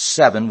verse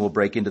 7. We'll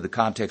break into the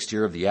context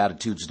here of the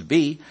attitudes to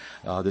be.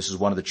 This is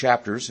one of the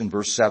chapters. In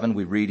verse 7,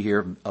 we read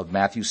here of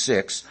Matthew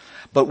 6.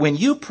 But when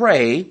you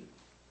pray,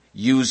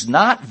 use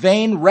not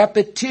vain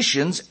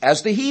repetitions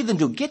as the heathen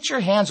do. Get your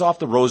hands off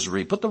the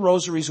rosary. Put the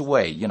rosaries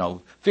away,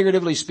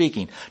 figuratively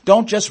speaking.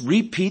 Don't just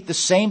repeat the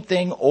same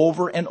thing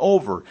over and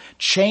over.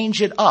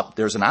 Change it up.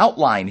 There's an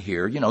outline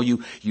here.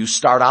 You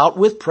start out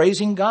with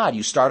praising God.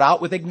 You start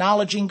out with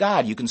acknowledging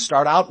God. You can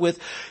start out with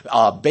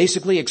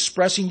basically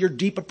expressing your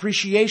deep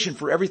appreciation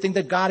for everything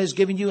that God has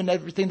given you and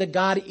everything that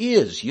God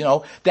is.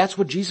 That's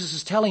what Jesus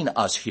is telling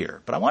us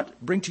here. But I want to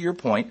bring to your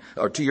point,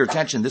 or to your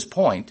attention, this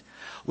point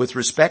with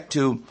respect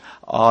to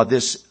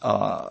this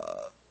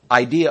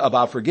idea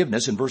about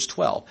forgiveness in verse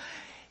 12.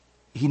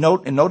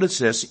 Notice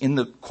this, in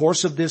the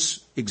course of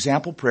this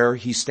example prayer,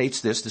 he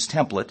states this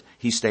template,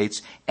 he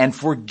states, and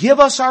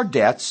forgive us our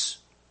debts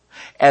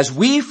as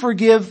we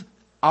forgive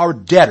our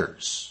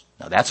debtors.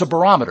 Now that's a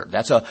barometer.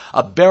 That's a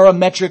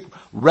barometric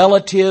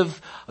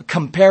relative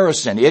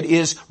comparison. It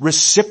is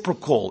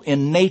reciprocal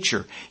in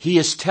nature. He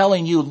is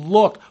telling you,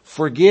 look,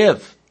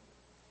 forgive.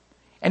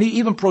 And he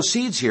even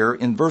proceeds here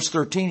in verse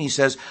 13. He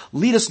says,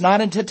 lead us not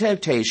into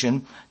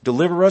temptation,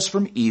 deliver us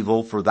from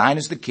evil, for thine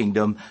is the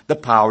kingdom, the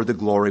power, the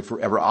glory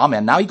forever.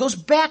 Amen. Now he goes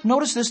back,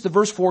 notice this, to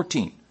verse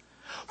 14.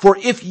 For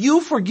if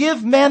you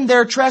forgive men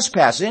their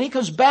trespasses, and he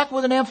comes back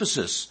with an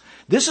emphasis.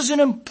 This is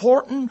an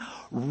important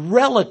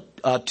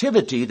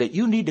relativity that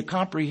you need to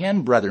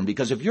comprehend, brethren,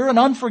 because if you're an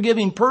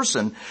unforgiving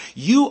person,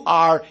 you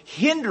are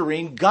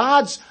hindering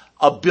God's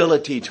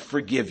ability to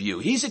forgive you.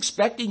 He's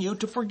expecting you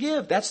to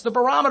forgive. That's the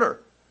barometer.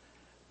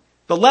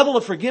 The level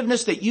of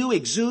forgiveness that you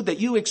exude,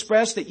 that you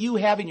express, that you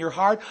have in your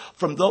heart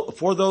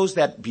for those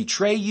that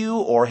betray you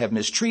or have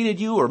mistreated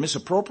you or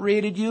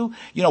misappropriated you.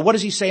 What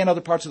does he say in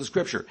other parts of the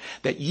scripture?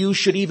 That you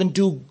should even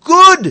do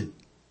good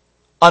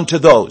unto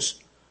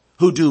those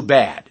who do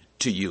bad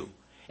to you.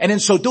 And in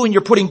so doing,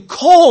 you're putting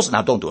coals.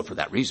 Now, don't do it for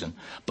that reason,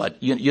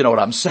 but you know what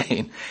I'm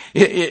saying.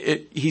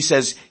 He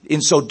says,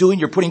 in so doing,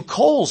 you're putting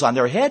coals on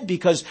their head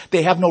because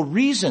they have no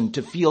reason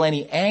to feel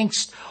any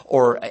angst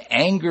or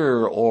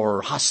anger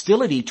or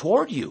hostility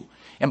toward you.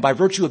 And by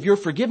virtue of your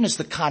forgiveness,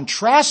 the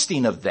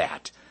contrasting of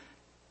that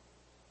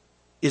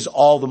is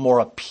all the more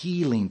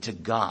appealing to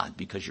God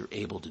because you're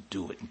able to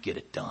do it and get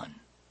it done.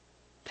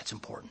 That's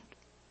important.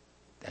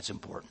 That's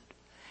important.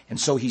 And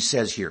so he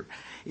says here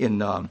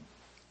in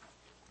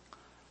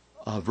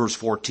verse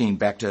 14,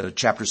 back to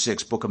chapter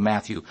 6, book of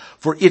Matthew.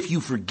 For if you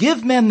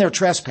forgive men their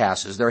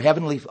trespasses, your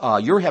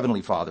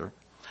heavenly Father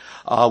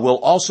will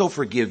also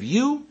forgive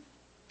you.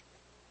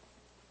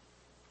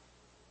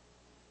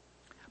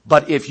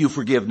 But if you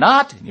forgive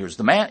not, and here's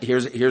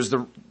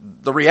the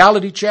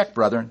reality check,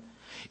 brethren.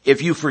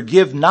 If you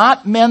forgive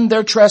not men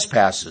their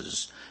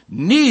trespasses,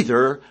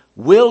 neither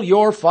will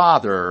your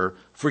Father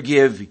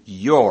forgive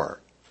your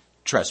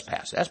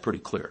trespass. That's pretty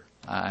clear.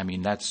 I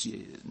mean, that's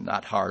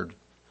not hard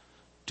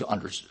to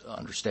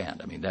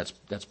understand. I mean,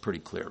 that's pretty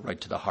clear, right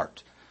to the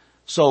heart.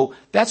 So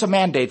that's a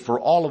mandate for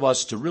all of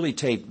us to really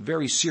take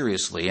very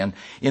seriously. And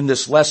in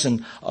this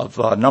lesson of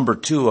number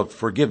 2 of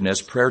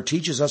forgiveness, prayer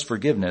teaches us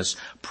forgiveness.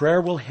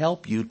 Prayer will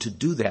help you to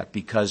do that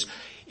because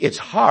it's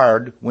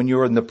hard when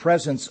you're in the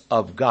presence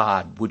of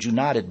God. Would you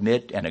not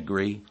admit and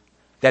agree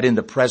that in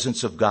the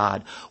presence of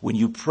God, when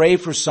you pray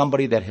for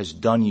somebody that has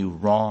done you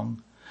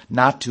wrong,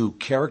 not to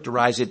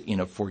characterize it in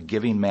a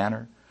forgiving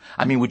manner?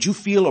 I mean, would you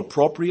feel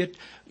appropriate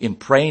in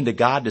praying to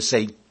God to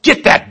say,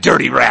 get that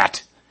dirty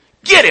rat.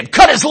 Get him.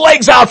 Cut his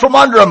legs out from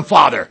under him,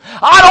 Father.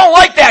 I don't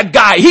like that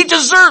guy. He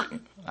deserves.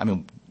 I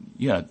mean,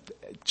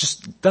 it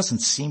just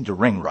doesn't seem to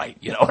ring right.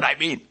 You know what I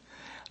mean?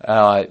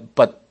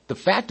 But the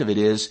fact of it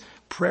is,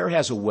 prayer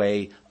has a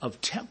way of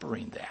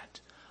tempering that,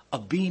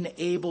 of being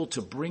able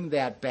to bring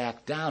that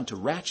back down, to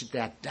ratchet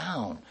that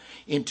down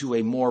into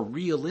a more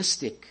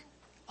realistic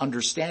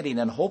understanding.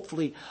 And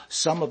hopefully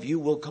some of you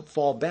will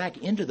fall back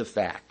into the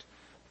fact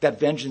that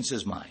vengeance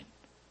is mine.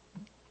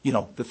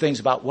 The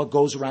things about what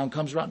goes around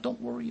comes around. Don't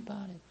worry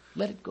about it.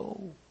 Let it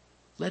go.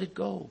 Let it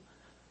go.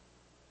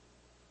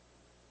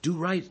 Do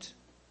right.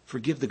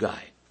 Forgive the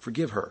guy.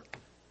 Forgive her.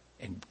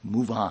 And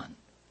move on.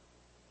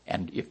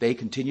 And if they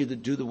continue to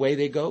do the way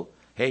they go,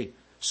 hey,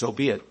 so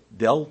be it.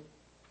 They'll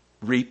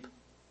reap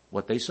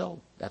what they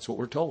sow. That's what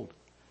we're told.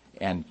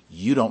 And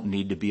you don't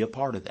need to be a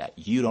part of that.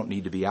 You don't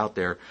need to be out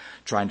there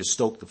trying to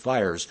stoke the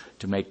fires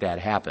to make that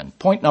happen.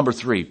 Point number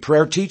 3,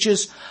 prayer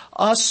teaches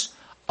us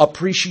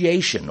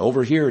appreciation.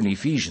 Over here in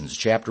Ephesians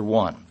chapter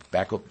 1,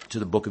 back up to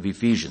the book of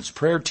Ephesians.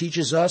 Prayer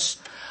teaches us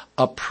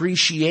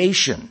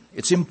appreciation.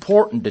 It's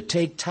important to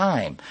take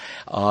time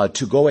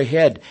to go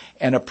ahead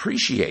and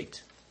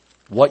appreciate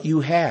what you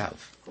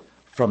have,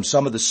 from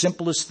some of the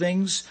simplest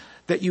things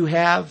that you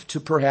have to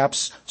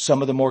perhaps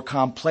some of the more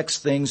complex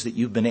things that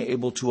you've been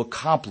able to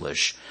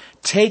accomplish.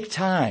 Take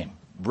time,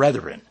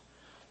 brethren,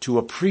 to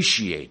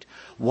appreciate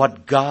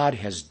what God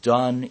has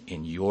done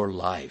in your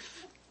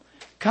life.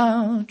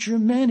 Count your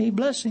many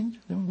blessings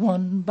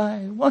one by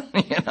one,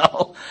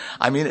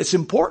 I mean, it's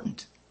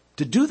important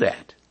to do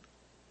that.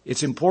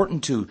 It's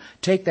important to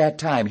take that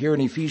time. Here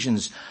in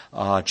Ephesians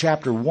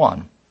chapter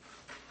 1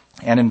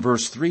 and in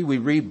verse 3 we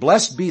read,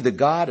 "Blessed be the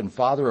God and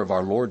Father of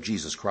our Lord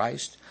Jesus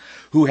Christ,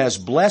 who has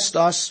blessed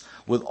us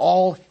with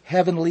all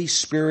heavenly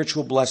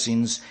spiritual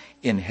blessings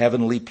in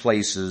heavenly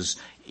places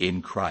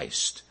in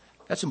Christ."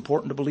 That's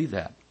important to believe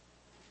that.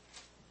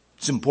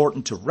 It's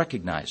important to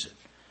recognize it.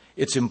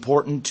 It's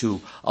important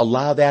to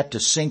allow that to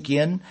sink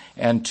in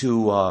and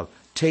to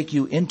take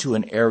you into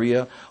an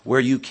area where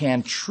you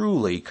can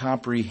truly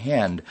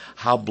comprehend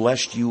how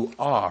blessed you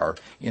are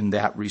in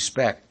that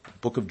respect.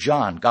 Book of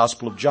John,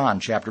 Gospel of John,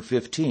 chapter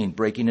 15,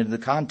 breaking into the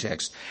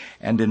context.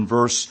 And in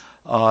verse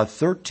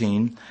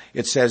 13,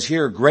 it says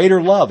here,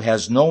 "Greater love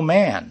has no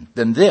man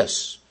than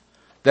this,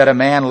 that a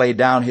man lay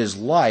down his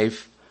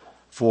life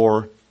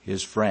for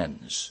his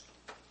friends."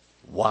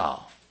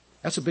 Wow.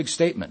 That's a big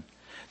statement.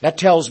 That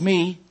tells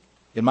me,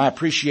 in my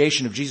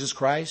appreciation of Jesus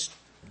Christ,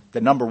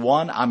 that number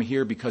one, I'm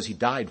here because he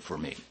died for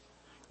me.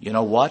 You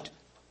know what?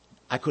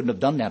 I couldn't have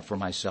done that for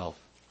myself.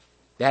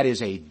 That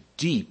is a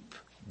deep,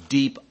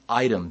 deep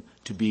item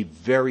to be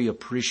very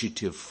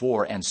appreciative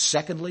for. And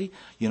secondly,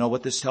 you know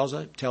what this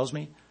tells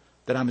me?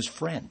 That I'm his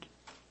friend.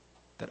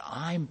 That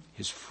I'm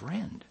his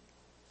friend.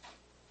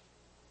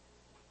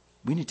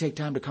 We need to take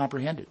time to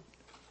comprehend it.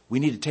 We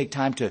need to take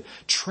time to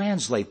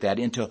translate that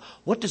into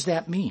what does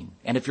that mean?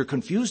 And if you're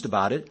confused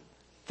about it,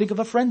 think of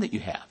a friend that you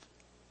have.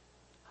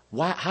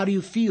 How do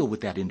you feel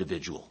with that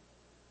individual?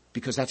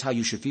 Because that's how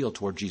you should feel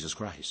toward Jesus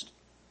Christ.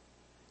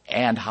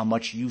 And how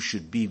much you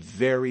should be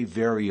very,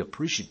 very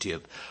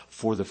appreciative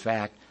for the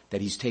fact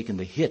that he's taken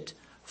the hit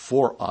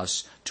for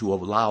us to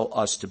allow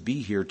us to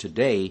be here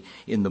today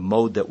in the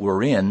mode that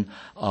we're in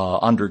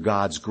under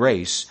God's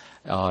grace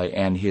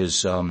and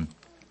his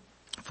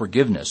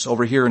forgiveness.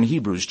 Over here in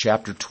Hebrews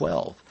chapter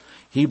 12.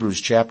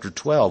 Hebrews chapter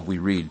 12 we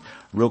read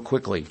real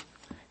quickly.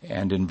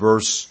 And in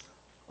verse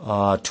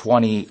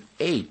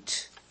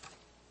 28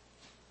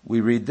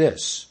 we read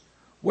this.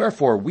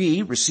 "Wherefore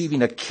we,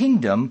 receiving a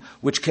kingdom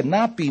which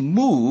cannot be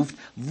moved,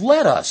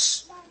 let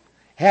us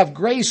have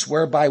grace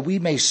whereby we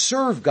may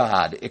serve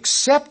God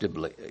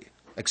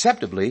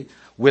acceptably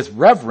with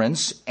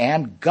reverence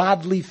and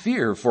godly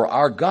fear, for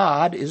our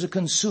God is a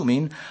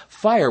consuming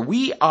fire."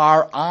 We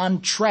are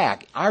on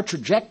track. Our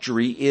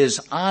trajectory is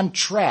on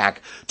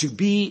track to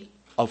be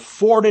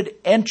afforded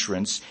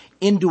entrance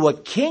into a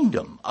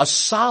kingdom, a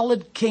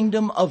solid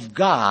kingdom of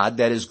God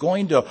that is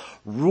going to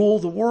rule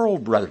the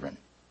world, brethren.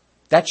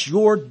 That's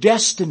your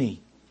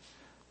destiny.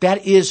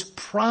 That is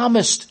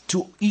promised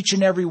to each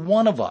and every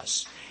one of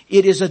us.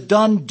 It is a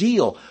done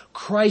deal.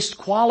 Christ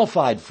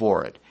qualified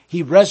for it.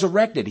 He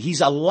resurrected.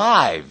 He's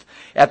alive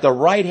at the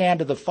right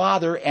hand of the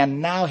Father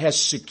and now has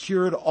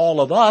secured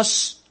all of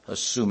us,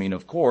 assuming,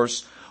 of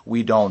course,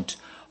 we don't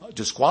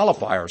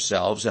disqualify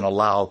ourselves and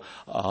allow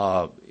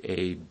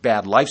a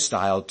bad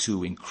lifestyle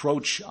to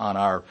encroach on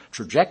our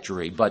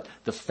trajectory. But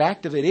the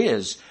fact of it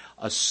is,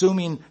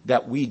 assuming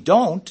that we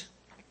don't,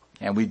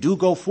 and we do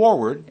go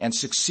forward and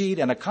succeed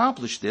and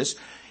accomplish this,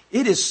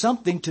 it is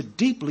something to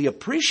deeply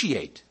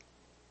appreciate.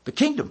 The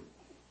kingdom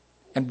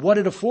and what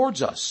it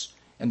affords us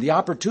and the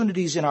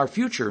opportunities in our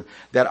future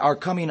that are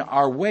coming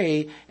our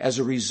way as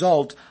a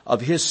result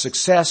of his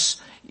success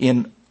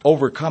in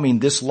overcoming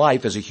this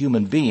life as a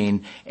human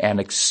being and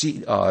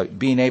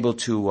being able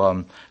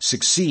to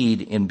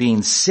succeed in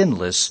being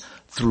sinless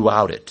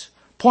throughout it.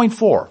 Point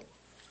four.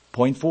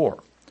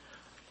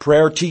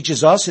 Prayer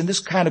teaches us, and this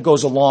kind of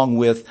goes along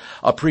with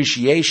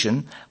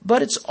appreciation,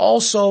 but it's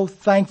also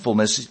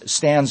thankfulness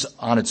stands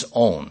on its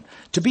own.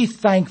 To be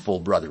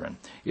thankful, brethren,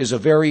 is a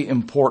very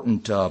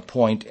important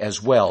point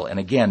as well. And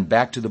again,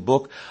 back to the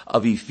book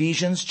of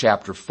Ephesians,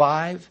 chapter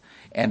 5,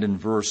 and in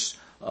verse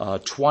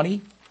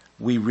 20,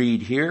 we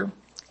read here,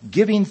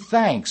 "Giving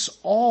thanks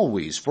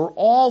always for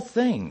all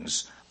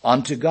things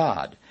unto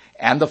God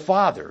and the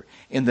Father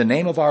in the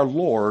name of our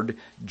Lord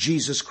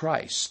Jesus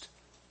Christ."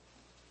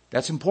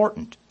 That's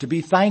important, to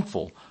be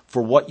thankful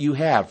for what you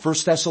have.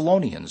 1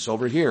 Thessalonians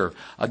over here,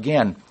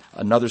 again,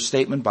 another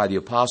statement by the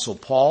Apostle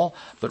Paul,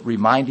 but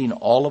reminding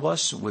all of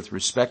us with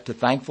respect to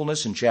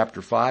thankfulness in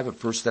chapter 5 of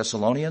 1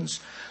 Thessalonians.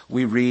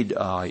 We read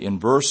in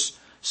verse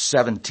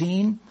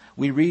 17,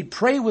 we read,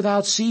 "Pray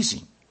without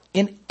ceasing.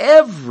 In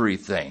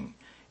everything,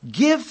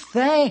 give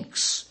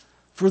thanks,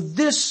 for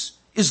this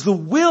is the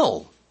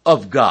will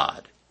of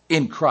God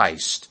in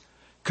Christ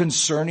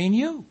concerning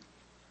you."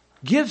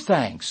 Give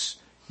thanks.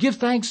 Give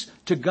thanks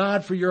to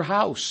God for your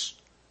house,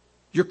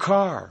 your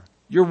car,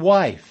 your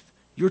wife,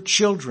 your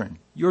children,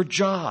 your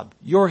job,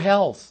 your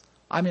health.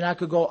 I mean, I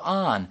could go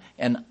on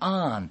and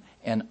on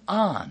and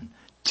on.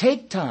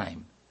 Take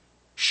time.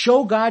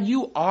 Show God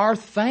you are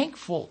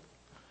thankful.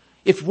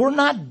 If we're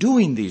not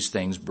doing these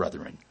things,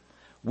 brethren,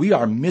 we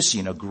are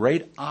missing a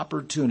great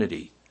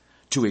opportunity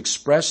to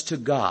express to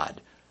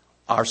God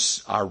our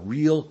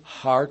real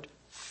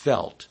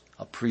heartfelt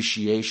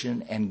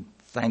appreciation and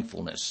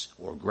thankfulness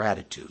or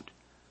gratitude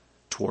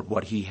toward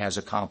what he has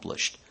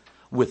accomplished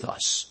with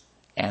us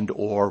and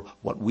or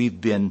what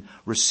we've been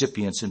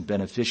recipients and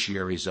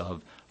beneficiaries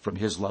of from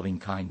his loving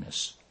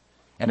kindness.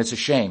 And it's a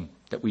shame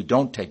that we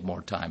don't take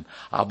more time.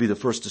 I'll be the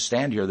first to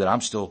stand here that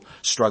I'm still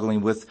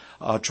struggling with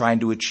trying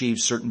to achieve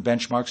certain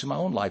benchmarks in my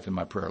own life, in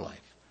my prayer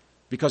life,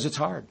 because it's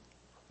hard.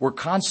 We're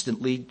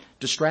constantly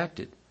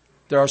distracted.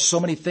 There are so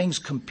many things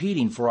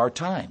competing for our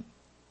time.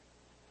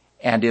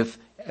 And if,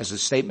 as a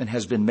statement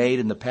has been made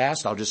in the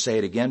past, I'll just say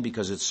it again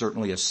because it's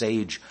certainly a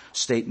sage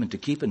statement to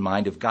keep in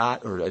mind, if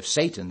God, or if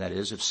Satan, that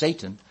is, if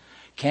Satan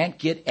can't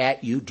get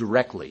at you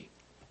directly,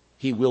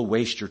 he will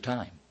waste your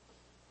time.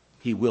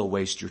 He will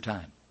waste your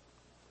time.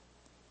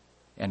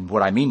 And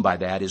what I mean by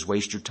that is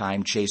waste your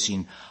time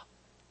chasing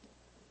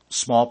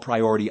small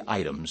priority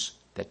items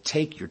that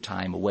take your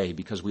time away,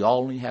 because we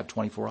all only have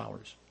 24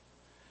 hours.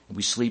 And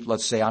we sleep,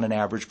 let's say, on an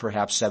average,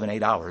 perhaps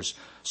 7-8 hours.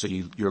 So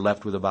you're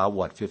left with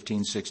about,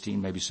 15,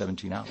 16, maybe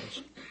 17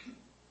 hours.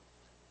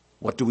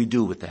 What do we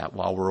do with that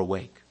while we're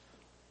awake?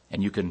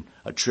 And you can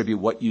attribute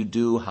what you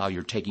do, how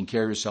you're taking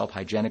care of yourself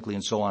hygienically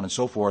and so on and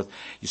so forth.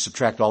 You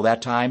subtract all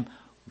that time.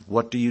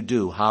 What do you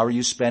do? How are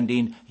you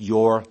spending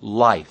your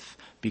life?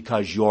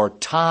 Because your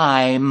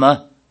time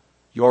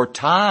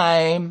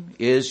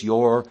is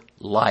your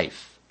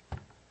life.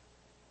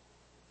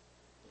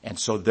 And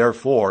so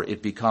therefore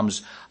it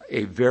becomes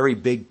a very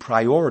big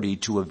priority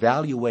to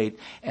evaluate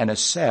and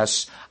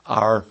assess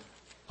our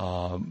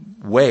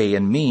way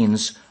and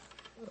means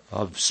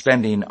of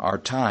spending our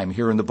time.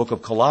 Here in the book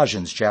of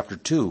Colossians, chapter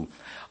 2,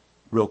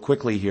 real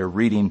quickly here,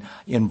 reading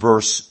in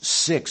verse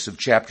 6 of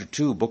chapter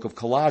 2, book of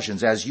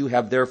Colossians, as you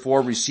have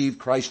therefore received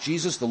Christ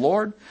Jesus the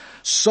Lord,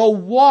 so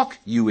walk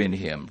you in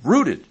him,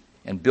 rooted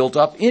and built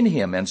up in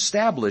him, and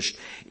established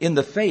in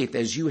the faith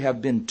as you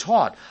have been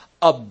taught,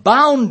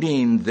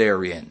 abounding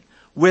therein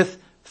with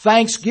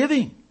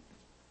thanksgiving.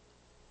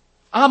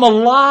 I'm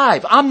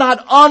alive. I'm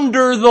not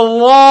under the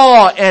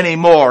law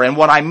anymore. And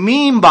what I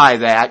mean by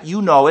that,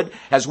 you know it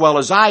as well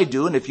as I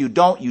do, and if you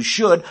don't, you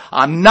should.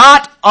 I'm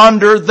not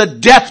under the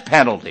death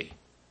penalty.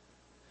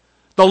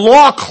 The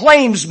law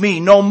claims me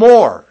no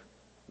more.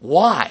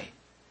 Why?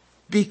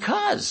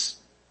 Because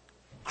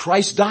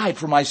Christ died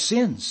for my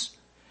sins.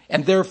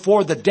 And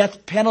therefore the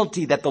death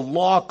penalty that the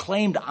law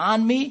claimed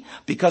on me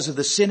because of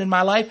the sin in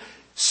my life,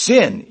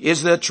 sin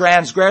is the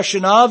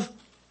transgression of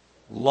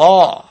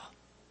law.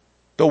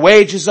 The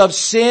wages of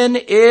sin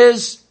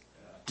is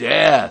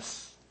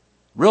death.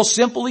 Real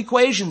simple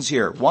equations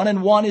here. 1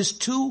 and 1 is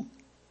 2.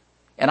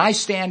 And I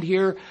stand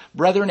here,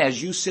 brethren,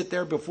 as you sit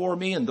there before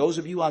me, and those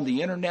of you on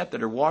the internet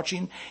that are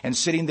watching and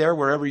sitting there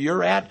wherever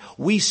you're at,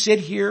 we sit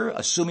here,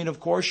 assuming, of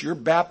course, you're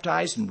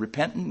baptized and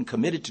repentant and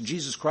committed to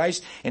Jesus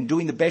Christ and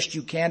doing the best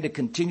you can to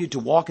continue to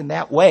walk in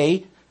that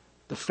way.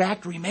 The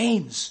fact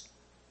remains,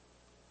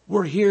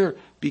 we're here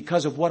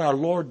because of what our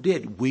Lord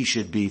did. We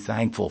should be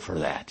thankful for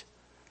that.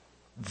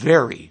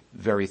 Very,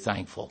 very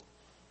thankful.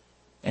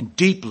 And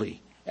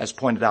deeply, as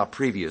pointed out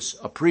previous,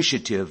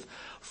 appreciative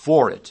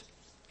for it.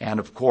 And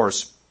of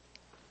course,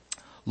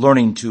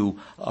 learning to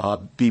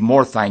be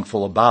more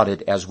thankful about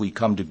it as we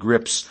come to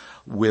grips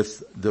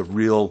with the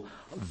real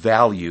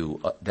value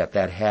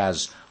that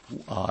has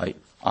on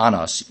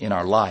us in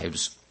our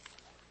lives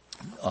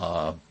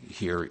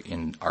here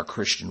in our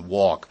Christian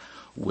walk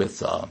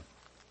with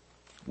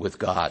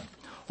God.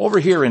 Over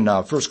here in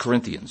 1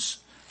 Corinthians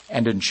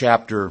and in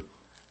chapter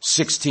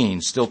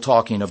 16, still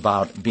talking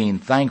about being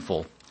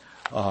thankful,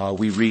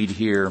 we read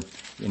here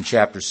in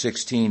chapter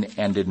 16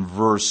 and in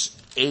verse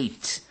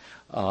 8,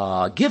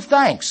 give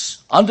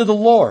thanks unto the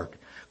Lord,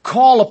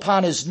 call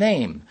upon his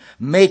name,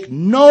 make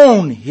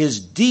known his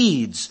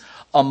deeds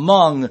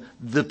among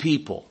the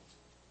people.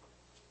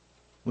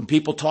 When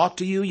people talk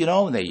to you,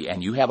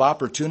 and you have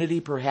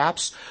opportunity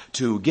perhaps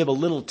to give a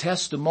little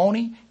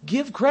testimony,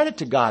 give credit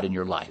to God in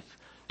your life.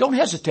 Don't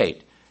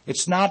hesitate.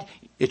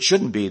 It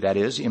shouldn't be, that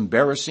is,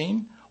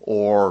 embarrassing,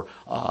 or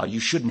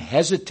you shouldn't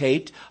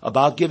hesitate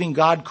about giving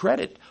God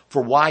credit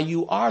for why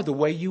you are the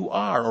way you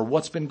are, or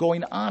what's been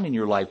going on in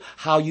your life,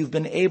 how you've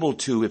been able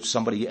to, if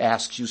somebody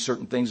asks you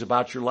certain things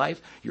about your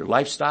life, your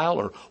lifestyle,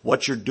 or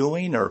what you're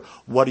doing, or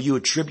what do you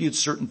attribute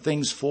certain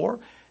things for.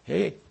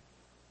 Hey,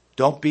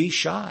 don't be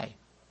shy.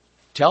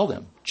 Tell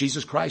them,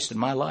 Jesus Christ in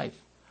my life.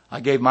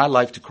 I gave my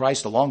life to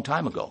Christ a long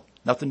time ago.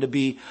 Nothing to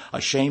be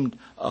ashamed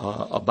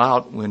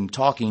about when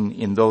talking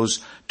in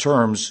those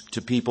terms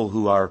to people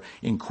who are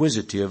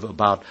inquisitive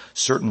about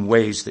certain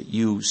ways that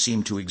you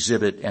seem to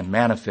exhibit and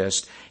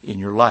manifest in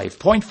your life.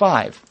 Point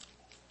 5.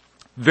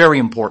 Very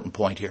important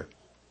point here.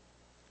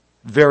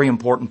 Very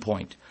important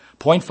point.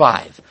 Point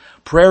 5.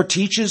 Prayer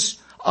teaches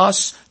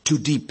us to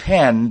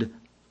depend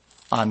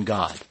on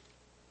God.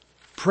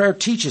 Prayer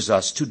teaches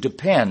us to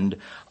depend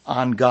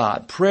on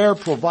God. Prayer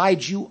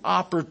provides you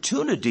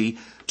opportunity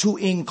to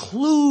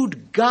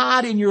include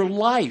God in your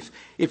life.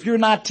 If you're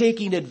not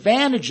taking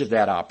advantage of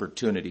that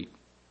opportunity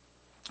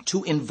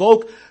to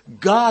invoke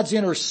God's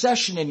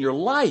intercession in your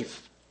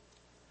life,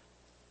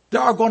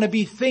 there are going to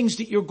be things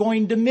that you're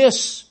going to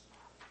miss.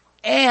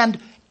 And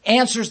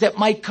answers that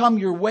might come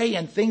your way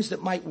and things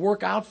that might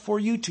work out for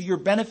you to your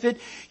benefit,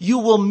 you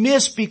will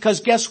miss, because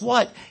guess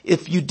what?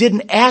 If you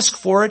didn't ask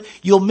for it,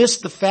 you'll miss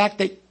the fact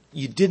that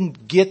you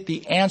didn't get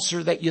the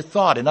answer that you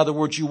thought. In other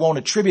words, you won't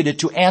attribute it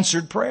to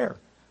answered prayer.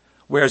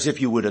 Whereas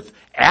if you would have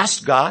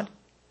asked God,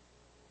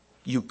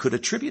 you could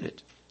attribute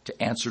it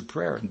to answered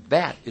prayer. And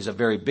that is a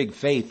very big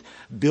faith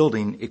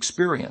building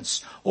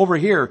experience. Over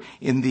here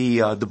in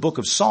the book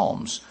of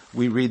Psalms,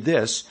 we read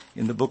this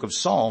in the book of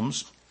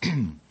Psalms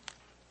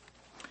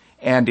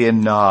and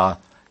in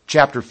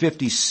chapter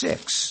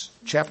 56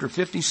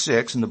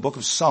 in the book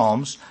of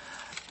Psalms,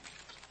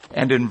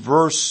 and in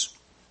verse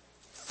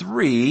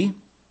 3,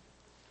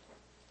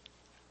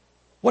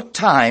 what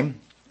time,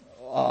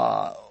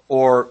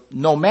 or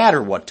no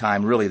matter what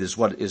time, really this is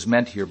what is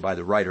meant here by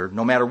the writer,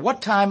 no matter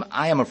what time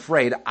I am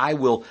afraid, I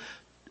will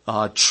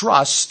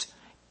trust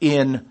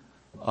in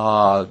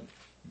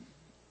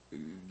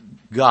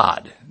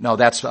God. No,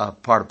 that's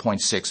part of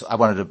point 6. I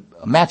wanted to,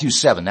 Matthew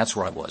 7, that's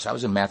where I was. I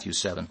was in Matthew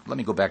 7. Let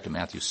me go back to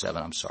Matthew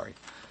 7, I'm sorry.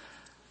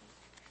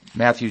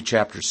 Matthew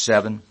chapter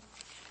 7,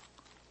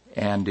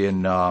 and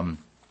in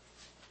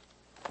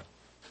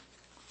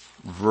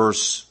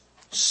verse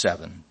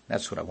 7.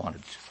 That's what I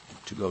wanted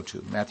to go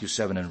to. Matthew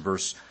 7 and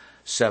verse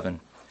 7.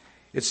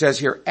 It says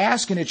here,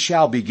 ask and it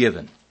shall be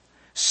given.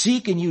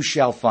 Seek and you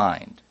shall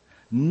find.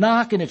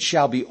 Knock and it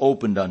shall be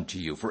opened unto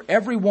you. For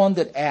everyone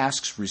that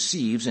asks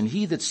receives, and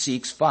he that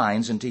seeks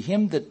finds, and to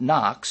him that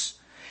knocks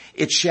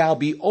it shall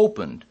be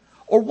opened.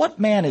 Or what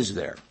man is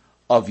there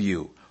of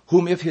you,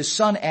 whom if his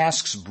son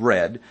asks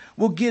bread,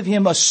 will give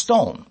him a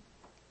stone?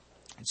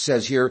 It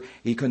says here,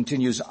 he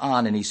continues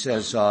on and he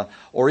says,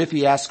 or if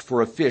he asks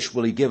for a fish,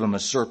 will he give him a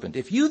serpent?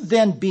 If you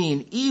then,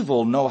 being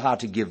evil, know how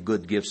to give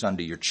good gifts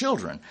unto your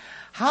children,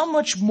 how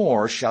much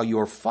more shall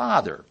your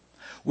Father,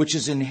 which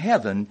is in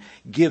heaven,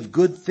 give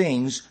good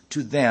things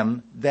to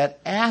them that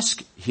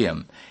ask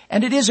him?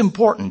 And it is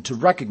important to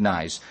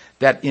recognize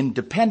that in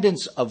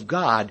dependence of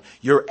God,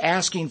 you're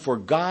asking for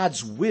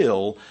God's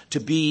will to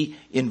be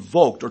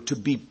invoked or to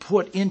be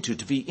put into,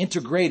 to be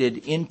integrated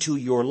into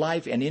your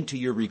life and into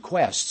your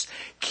requests.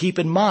 Keep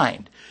in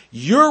mind,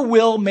 your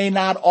will may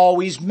not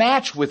always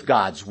match with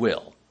God's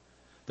will.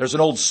 There's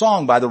an old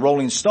song by the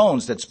Rolling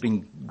Stones that's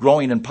been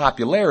growing in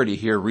popularity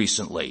here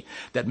recently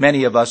that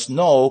many of us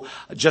know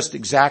just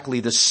exactly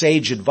the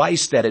sage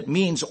advice that it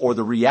means or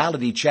the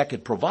reality check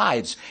it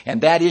provides,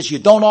 and that is you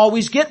don't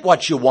always get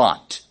what you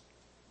want.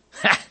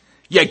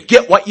 You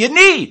get what you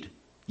need.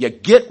 You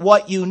get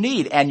what you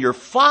need, and your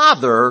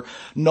Father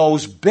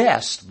knows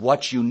best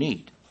what you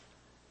need.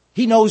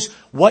 He knows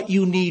what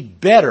you need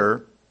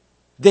better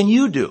than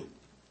you do,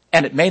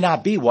 and it may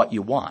not be what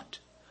you want.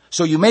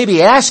 So you may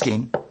be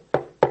asking,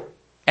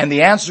 and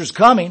the answer's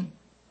coming,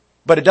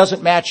 but it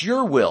doesn't match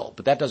your will.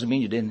 But that doesn't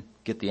mean you didn't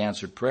get the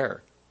answered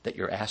prayer that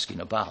you're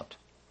asking about.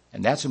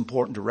 And that's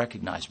important to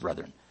recognize,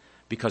 brethren,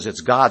 because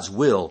it's God's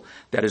will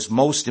that is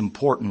most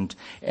important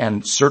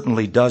and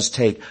certainly does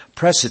take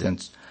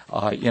precedence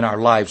in our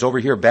lives. Over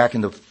here, back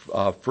in the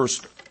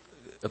first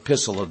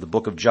epistle of the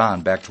book of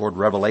John, back toward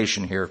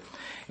Revelation here,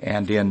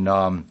 and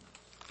in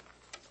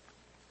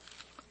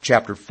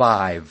chapter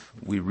 5,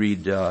 we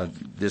read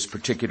this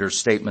particular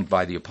statement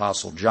by the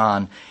Apostle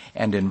John,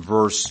 and in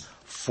verse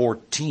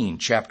 14,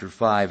 chapter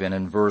 5, and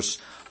in verse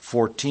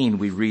 14,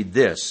 we read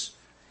this.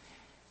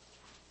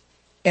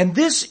 And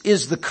this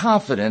is the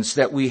confidence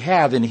that we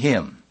have in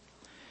him,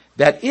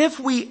 that if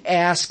we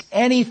ask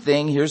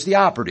anything, here's the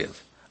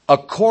operative,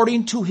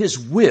 according to his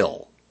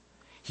will,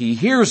 he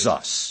hears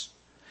us.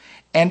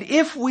 And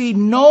if we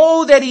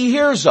know that he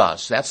hears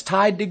us, that's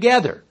tied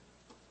together.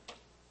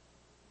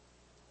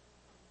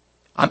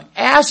 I'm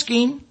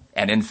asking,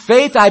 and in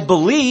faith I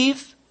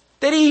believe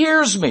that he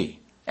hears me.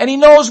 And he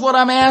knows what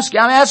I'm asking.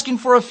 I'm asking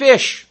for a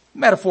fish,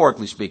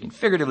 metaphorically speaking,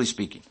 figuratively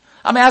speaking.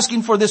 I'm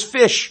asking for this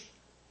fish.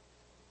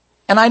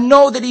 And I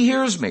know that he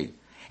hears me.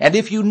 And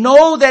if you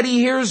know that he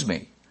hears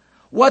me,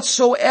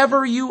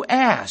 whatsoever you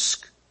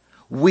ask,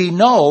 we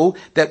know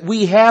that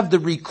we have the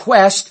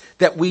request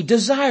that we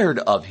desired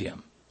of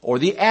him, or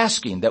the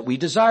asking that we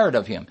desired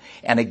of him.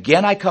 And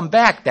again, I come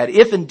back that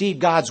if indeed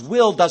God's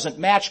will doesn't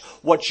match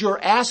what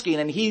you're asking,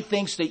 and he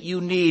thinks that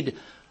you need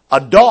a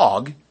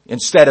dog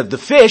instead of the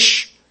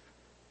fish,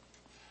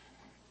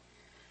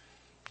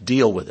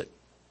 deal with it.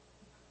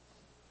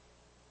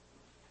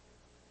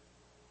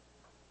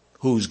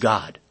 Who's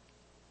God?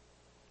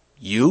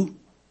 You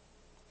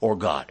or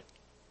God?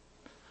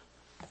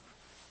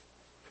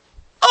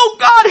 Oh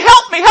God,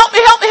 help me, help me,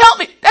 help me, help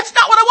me. That's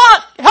not what I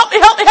want. Help me,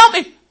 help me, help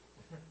me.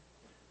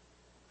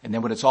 And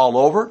then when it's all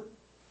over,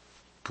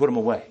 put them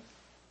away.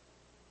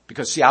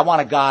 Because see, I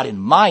want a God in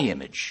my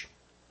image,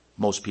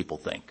 most people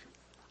think.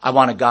 I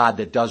want a God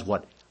that does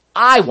what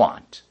I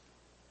want,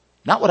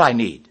 not what I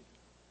need.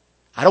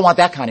 I don't want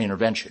that kind of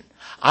intervention.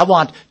 I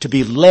want to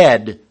be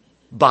led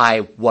by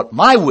what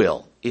my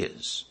will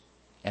is.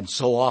 And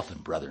so often,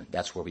 brethren,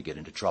 that's where we get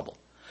into trouble.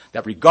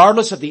 That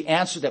regardless of the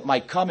answer that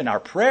might come in our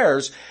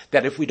prayers,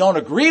 that if we don't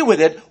agree with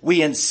it,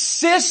 we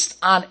insist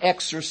on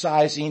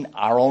exercising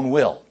our own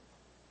will.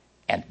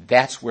 And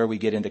that's where we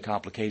get into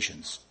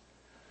complications.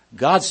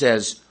 God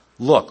says,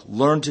 look,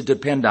 learn to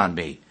depend on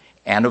me.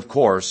 And of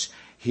course,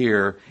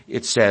 here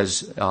it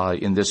says,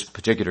 in this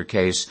particular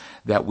case,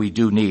 that we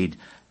do need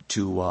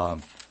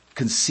to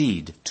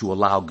concede to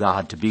allow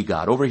God to be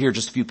God. Over here,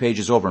 just a few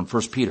pages over in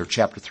 1 Peter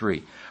chapter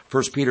 3.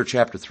 1 Peter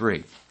chapter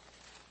 3.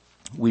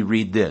 We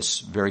read this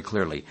very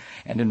clearly.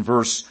 And in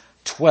verse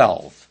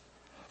 12,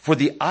 for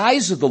the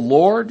eyes of the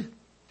Lord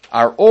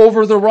are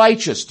over the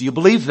righteous. Do you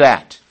believe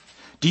that?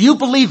 Do you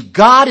believe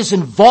God is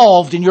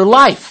involved in your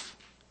life?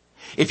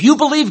 If you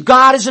believe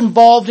God is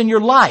involved in your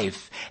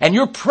life, and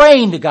you're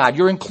praying to God,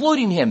 you're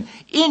including Him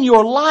in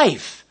your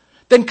life,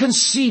 then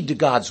concede to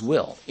God's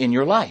will in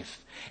your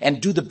life.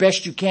 And do the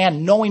best you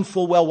can, knowing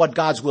full well what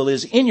God's will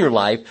is in your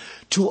life,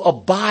 to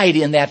abide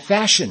in that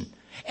fashion.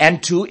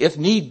 And to, if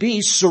need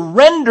be,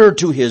 surrender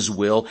to His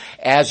will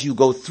as you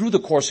go through the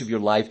course of your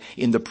life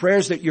in the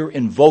prayers that you're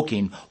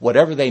invoking,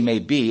 whatever they may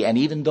be, and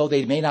even though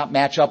they may not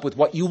match up with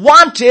what you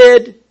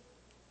wanted,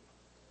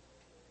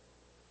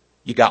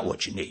 you got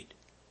what you need.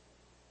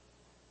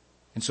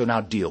 And so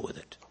now deal with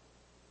it.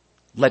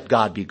 Let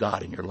God be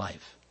God in your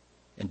life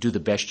and do the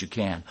best you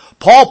can.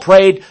 Paul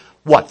prayed,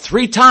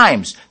 3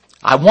 times?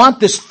 I want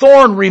this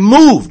thorn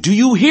removed. Do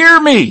you hear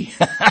me?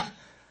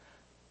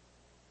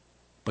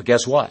 But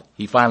guess what?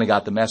 He finally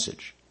got the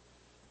message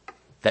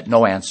that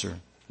no answer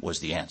was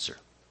the answer.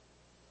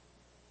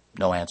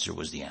 No answer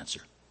was the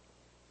answer.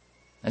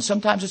 And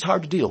sometimes it's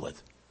hard to deal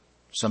with.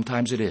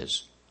 Sometimes it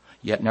is.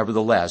 Yet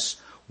nevertheless,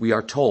 we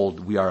are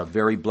told we are a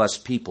very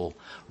blessed people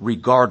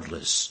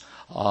regardless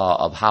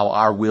of how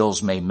our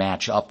wills may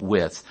match up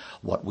with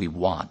what we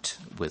want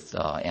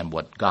and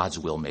what God's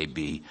will may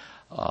be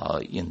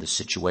in the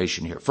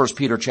situation here. 1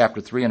 Peter chapter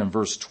 3 and in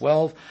verse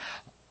 12,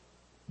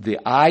 the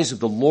eyes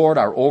of the Lord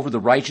are over the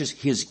righteous.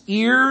 His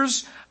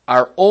ears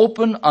are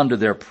open unto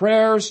their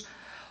prayers,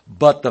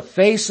 but the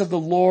face of the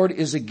Lord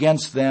is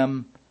against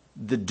them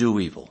that do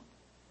evil.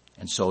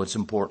 And so it's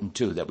important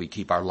too that we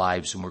keep our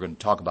lives, and we're going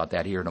to talk about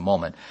that here in a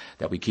moment,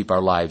 that we keep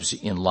our lives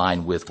in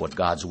line with what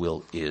God's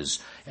will is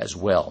as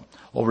well.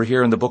 Over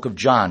here in the book of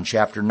John,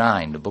 chapter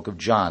 9, the book of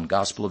John,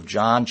 Gospel of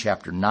John,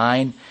 chapter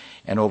 9,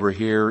 and over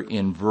here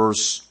in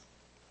verse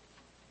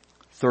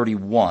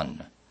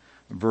 31.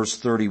 Verse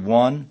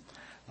 31,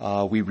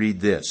 we read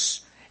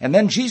this. And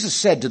then Jesus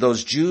said to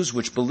those Jews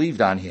which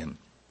believed on him,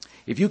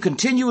 if you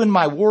continue in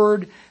my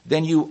word,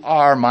 then you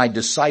are my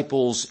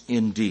disciples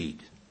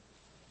indeed.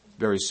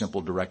 Very simple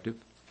directive.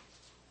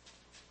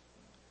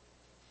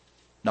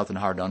 Nothing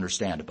hard to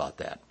understand about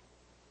that.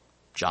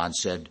 John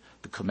said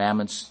the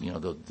commandments,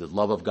 the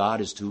love of God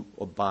is to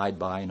abide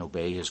by and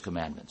obey his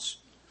commandments.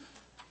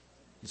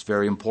 It's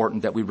very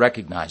important that we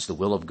recognize the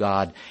will of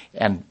God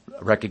and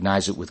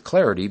recognize it with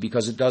clarity,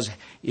 because it does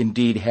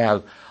indeed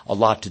have a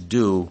lot to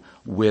do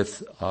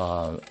with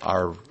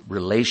our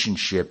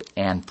relationship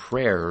and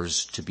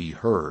prayers to be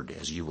heard,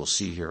 as you will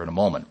see here in a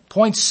moment.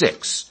 Point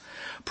 6,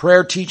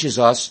 prayer teaches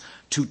us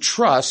to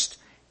trust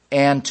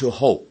and to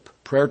hope.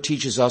 Prayer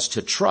teaches us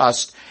to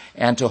trust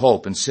and to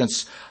hope. And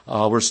since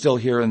we're still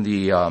here in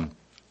the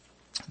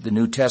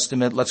New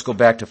Testament, let's go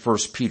back to 1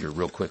 Peter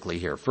real quickly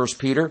here. 1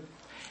 Peter,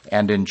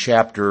 and in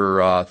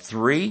chapter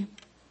 3,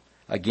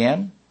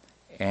 again,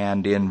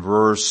 and in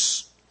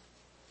verse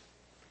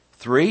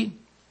 3,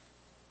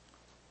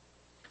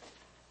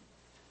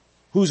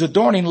 whose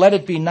adorning, let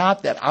it be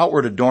not that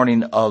outward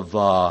adorning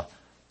of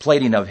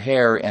plaiting of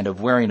hair and of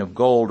wearing of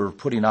gold or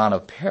putting on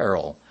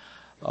apparel,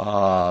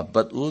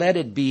 but let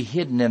it be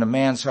hidden in a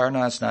man's heart.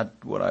 No, that's not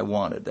what I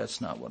wanted.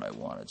 That's not what I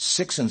wanted.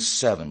 6 and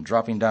 7,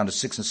 dropping down to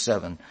 6 and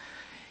 7.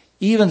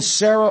 Even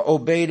Sarah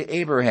obeyed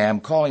Abraham,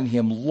 calling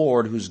him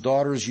Lord, whose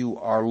daughters you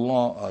are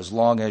as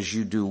long as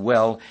you do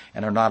well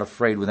and are not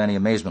afraid with any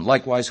amazement.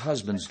 Likewise,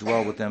 husbands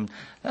dwell with them.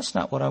 That's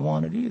not what I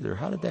wanted either.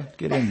 How did that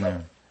get in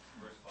there?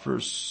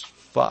 Verse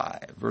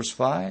 5. Verse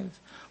 5.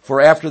 For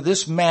after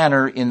this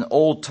manner in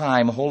old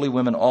time, holy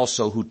women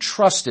also who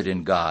trusted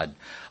in God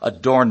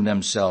adorned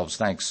themselves,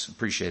 thanks,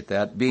 appreciate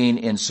that, being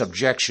in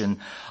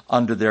subjection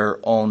under their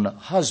own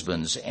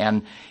husbands.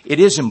 And it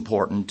is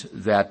important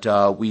that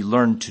we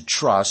learn to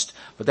trust,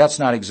 but that's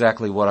not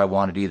exactly what I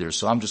wanted either.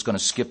 So I'm just going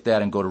to skip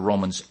that and go to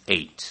Romans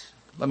 8.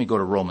 Let me go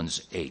to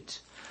Romans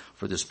 8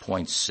 for this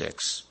point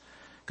 6.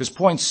 Because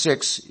point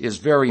 6 is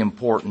very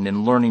important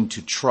in learning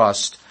to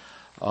trust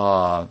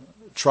God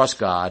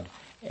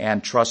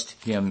and trust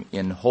him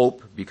in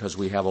hope, because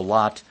we have a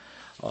lot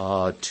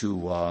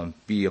to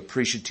be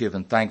appreciative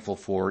and thankful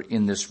for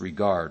in this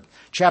regard.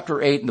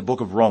 Chapter 8 in the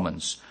book of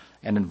Romans,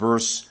 and in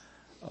verse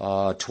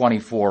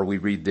 24 we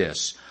read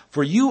this.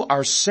 For you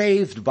are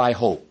saved by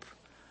hope,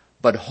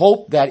 but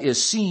hope that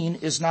is seen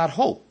is not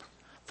hope.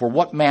 For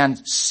what a man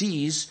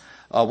sees,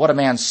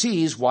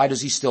 why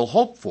does he still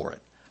hope for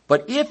it?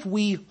 But if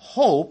we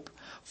hope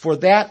for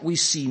that we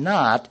see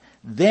not,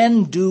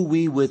 then do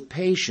we with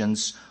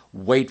patience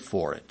wait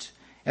for it.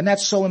 And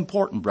that's so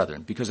important,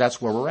 brethren, because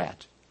that's where we're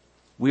at.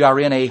 We are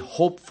in a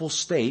hopeful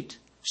state,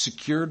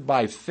 secured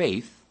by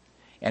faith,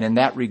 and in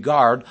that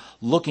regard,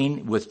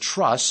 looking with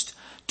trust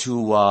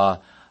to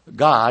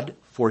God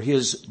for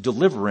his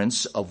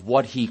deliverance of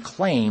what he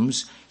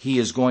claims he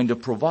is going to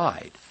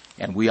provide.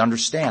 And we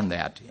understand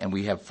that, and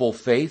we have full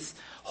faith,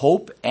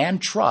 hope,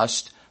 and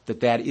trust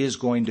that that is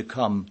going to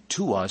come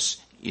to us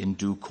in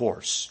due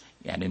course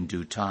and in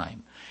due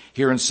time.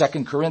 Here in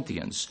 2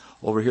 Corinthians,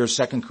 over here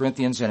 2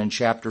 Corinthians and in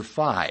chapter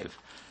 5,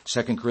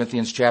 2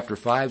 Corinthians chapter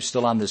 5,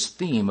 still on this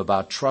theme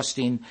about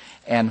trusting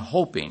and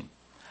hoping.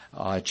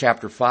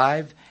 Chapter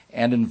 5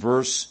 and in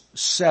verse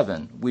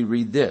 7, we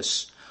read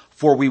this,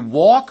 "For we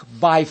walk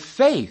by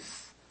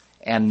faith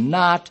and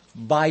not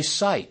by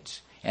sight."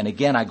 And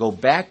again, I go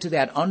back to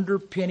that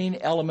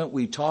underpinning element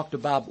we talked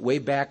about way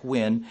back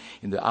when,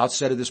 in the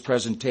outset of this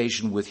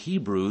presentation with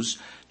Hebrews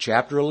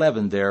chapter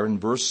 11 there in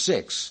verse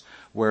 6,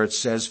 where it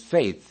says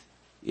faith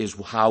is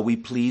how we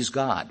please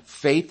God.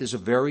 Faith is a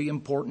very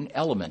important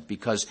element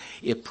because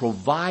it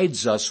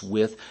provides us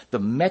with the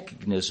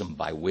mechanism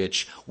by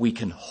which we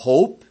can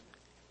hope,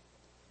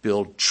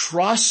 build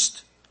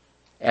trust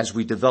as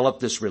we develop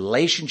this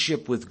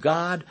relationship with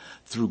God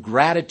through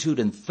gratitude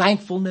and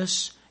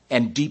thankfulness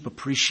and deep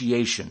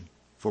appreciation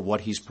for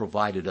what he's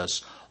provided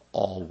us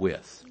all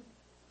with.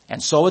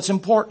 And so it's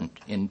important,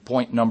 in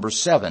point number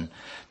 7,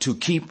 to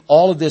keep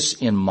all of this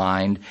in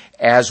mind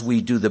as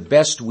we do the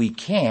best we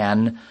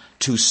can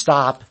to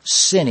stop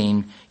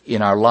sinning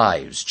in our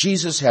lives.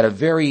 Jesus had a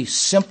very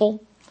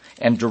simple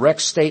and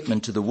direct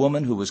statement to the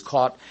woman who was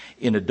caught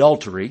in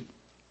adultery.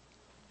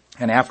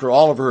 And after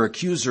all of her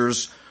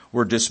accusers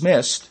were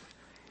dismissed,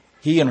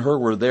 he and her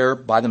were there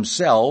by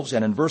themselves.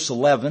 And in verse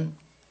 11,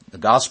 the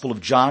Gospel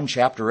of John,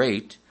 chapter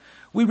 8,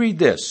 we read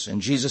this.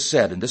 And Jesus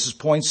said, and this is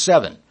point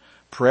 7,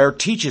 prayer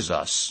teaches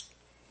us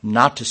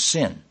not to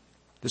sin.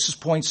 This is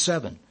point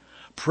 7.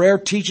 Prayer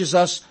teaches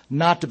us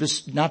not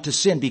to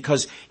sin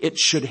because it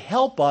should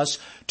help us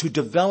to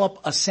develop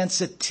a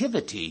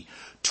sensitivity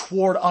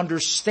toward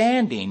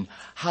understanding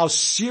how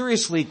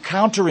seriously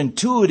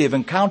counterintuitive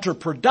and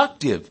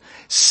counterproductive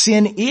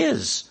sin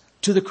is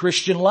to the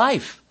Christian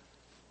life.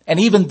 And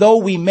even though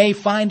we may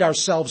find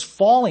ourselves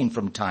falling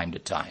from time to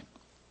time,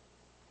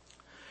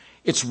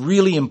 it's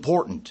really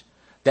important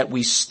that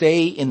we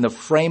stay in the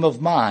frame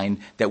of mind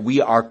that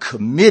we are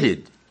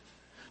committed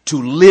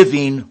to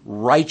living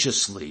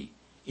righteously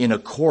in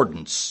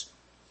accordance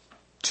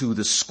to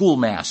the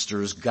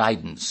schoolmaster's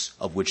guidance,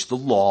 of which the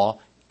law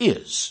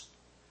is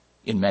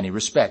in many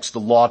respects. The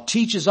law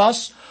teaches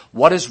us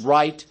what is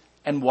right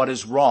and what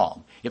is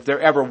wrong. If there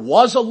ever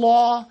was a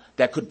law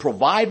that could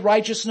provide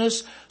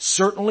righteousness,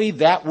 certainly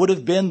that would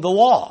have been the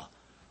law.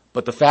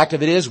 But the fact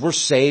of it is we're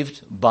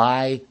saved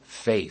by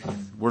faith.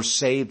 We're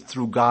saved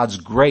through God's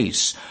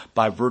grace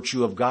by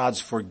virtue of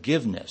God's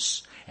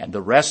forgiveness. And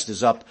the rest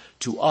is up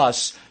to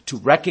us to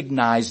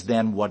recognize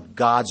then what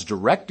God's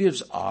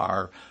directives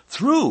are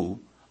through,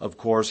 of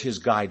course, his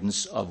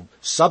guidance of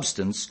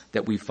substance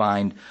that we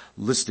find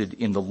listed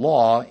in the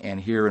law. And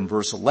here in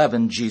verse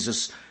 11,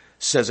 Jesus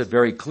says it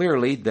very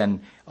clearly.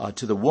 Then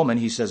to the woman,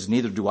 he says,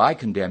 "Neither do I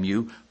condemn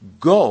you.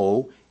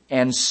 Go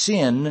and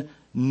sin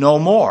no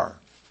more."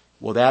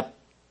 Well, that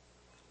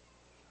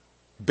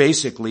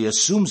basically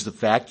assumes the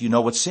fact you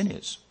know what sin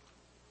is.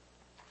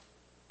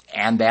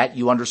 And that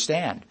you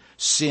understand.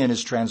 Sin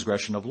is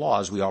transgression of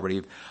law, as we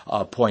already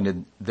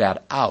pointed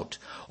that out.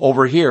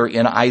 Over here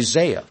in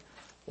Isaiah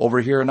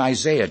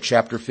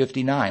chapter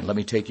 59, let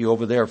me take you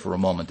over there for a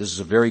moment. This is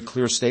a very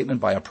clear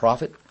statement by a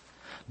prophet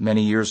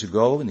many years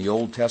ago in the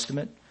Old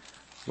Testament,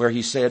 where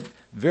he said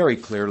very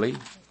clearly,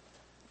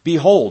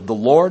 "Behold, the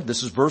Lord,"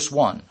 this is verse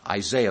 1,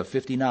 Isaiah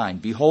 59,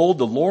 "Behold,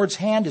 the Lord's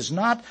hand is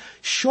not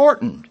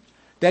shortened,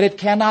 that it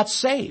cannot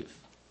save."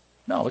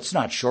 No, it's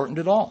not shortened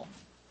at all.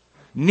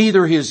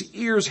 "Neither his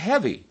ears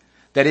heavy,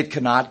 that it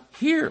cannot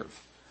hear.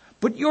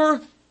 But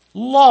your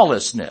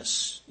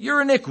lawlessness,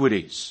 your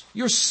iniquities,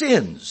 your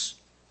sins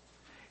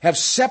have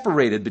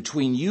separated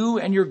between you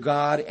and your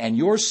God, and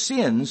your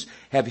sins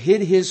have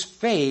hid his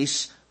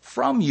face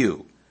from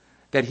you,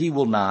 that he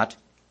will not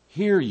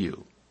hear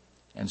you."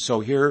 And so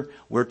here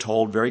we're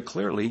told very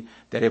clearly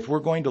that if we're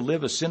going to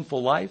live a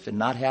sinful life and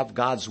not have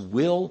God's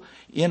will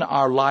in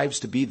our lives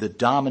to be the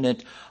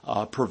dominant,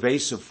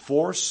 pervasive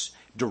force,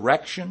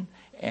 direction,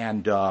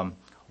 and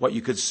what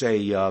you could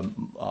say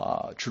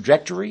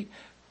trajectory,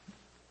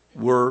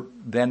 we're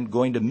then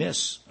going to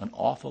miss an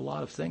awful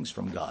lot of things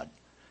from God,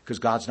 because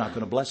God's not going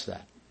to bless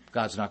that.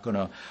 God's not going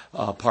to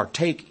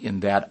partake in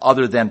that,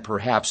 other than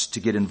perhaps to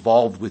get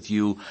involved with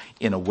you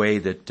in a way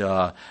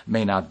that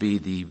may not be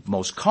the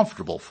most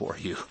comfortable for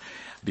you,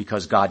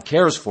 because God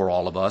cares for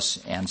all of us,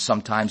 and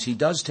sometimes he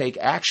does take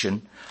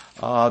action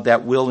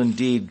that will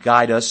indeed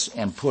guide us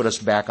and put us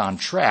back on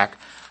track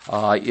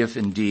if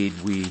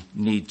indeed we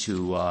need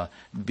to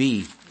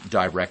be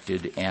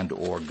directed and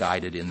or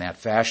guided in that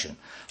fashion.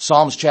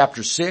 Psalms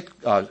chapter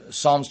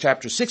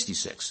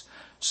 66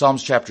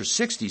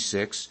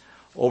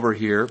 over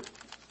here,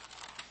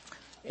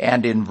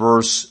 and in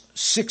verse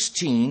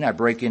 16, I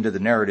break into the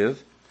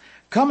narrative.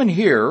 "Come and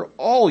hear,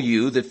 all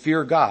you that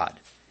fear God,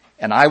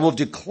 and I will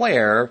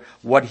declare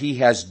what he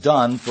has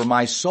done for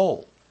my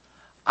soul.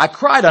 I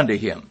cried unto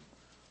him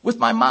with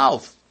my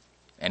mouth,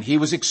 and he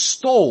was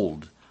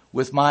extolled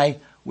with my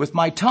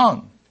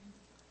tongue.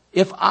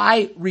 If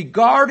I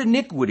regard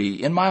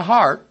iniquity in my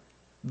heart,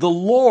 the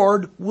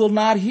Lord will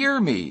not hear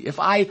me. If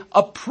I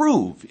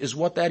approve, is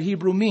what that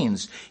Hebrew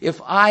means. If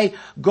I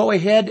go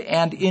ahead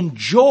and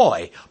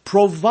enjoy,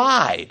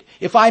 provide,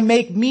 if I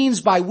make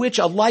means by which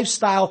a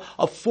lifestyle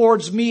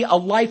affords me a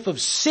life of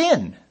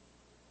sin,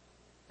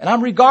 and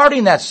I'm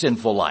regarding that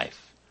sinful life,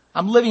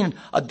 I'm living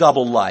a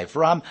double life,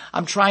 or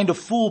I'm trying to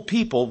fool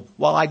people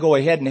while I go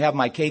ahead and have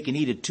my cake and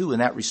eat it too in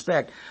that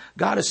respect,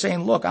 God is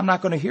saying, look, I'm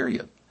not going to hear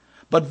you.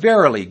 But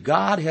verily,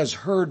 God has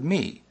heard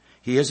me.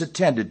 He has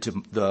attended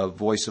to the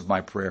voice of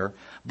my prayer.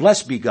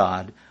 Blessed be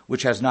God,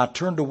 which has not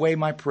turned away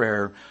my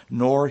prayer,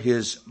 nor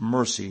his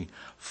mercy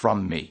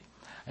from me.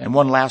 And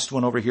one last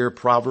one over here,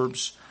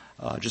 Proverbs,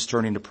 just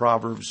turning to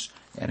Proverbs,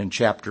 and in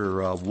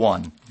chapter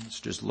 1. Let's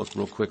just look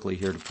real quickly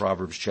here to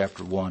Proverbs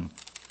chapter 1.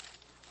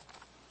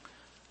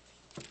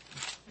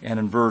 And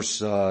in verse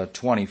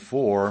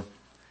 24,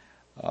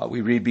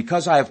 we read,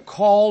 because I have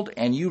called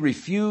and you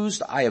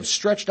refused, I have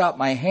stretched out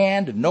my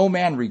hand and no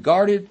man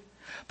regarded,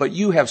 but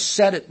you have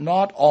set at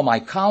naught all my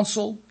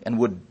counsel and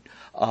would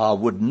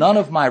none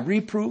of my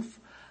reproof.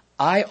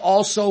 I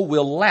also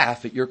will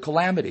laugh at your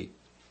calamity.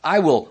 I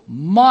will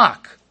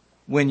mock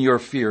when your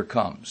fear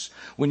comes.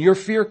 When your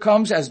fear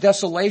comes as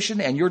desolation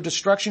and your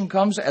destruction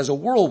comes as a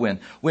whirlwind,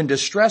 when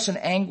distress and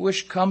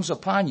anguish comes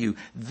upon you,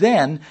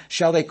 then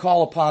shall they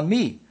call upon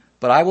me,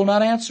 but I will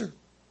not answer.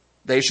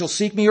 They shall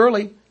seek me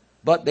early,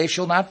 but they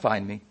shall not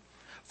find me.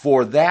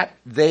 For that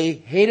they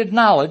hated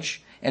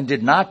knowledge and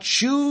did not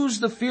choose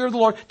the fear of the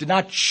Lord, did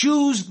not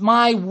choose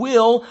my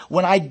will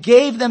when I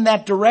gave them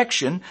that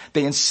direction.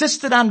 They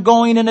insisted on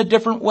going in a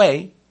different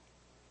way,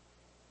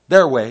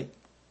 their way.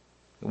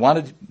 They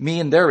wanted me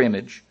in their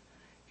image.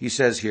 He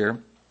says here,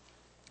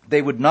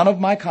 they would none of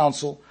my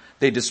counsel.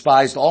 They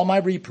despised all my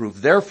reproof.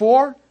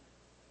 Therefore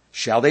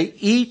shall they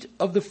eat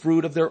of the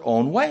fruit of their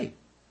own way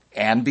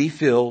and be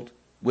filled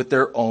with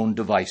their own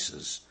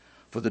devices.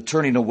 For the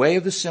turning away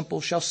of the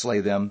simple shall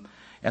slay them,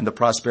 and the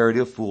prosperity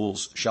of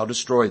fools shall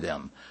destroy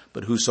them.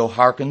 But whoso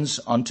hearkens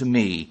unto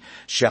me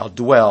shall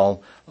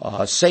dwell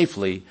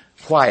safely,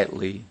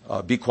 quietly,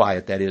 be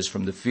quiet, that is,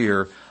 from the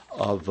fear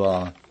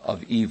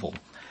of evil.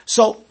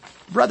 So,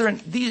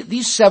 brethren,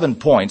 these 7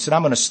 points, and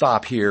I'm going to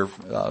stop here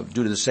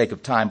due to the sake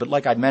of time, but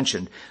like I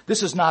mentioned,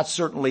 this is not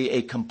certainly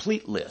a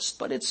complete list,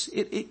 but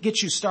it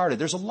gets you started.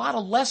 There's a lot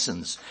of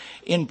lessons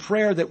in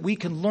prayer that we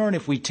can learn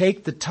if we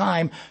take the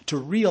time to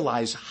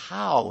realize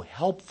how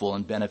helpful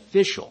and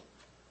beneficial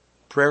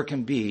prayer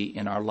can be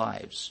in our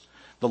lives.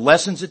 The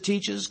lessons it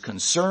teaches,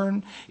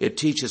 concern, it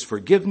teaches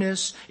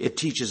forgiveness, it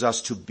teaches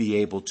us to be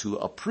able to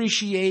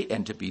appreciate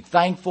and to be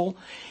thankful.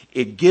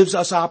 It gives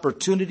us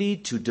opportunity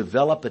to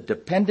develop a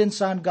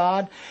dependence on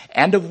God,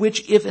 and of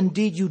which, if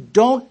indeed you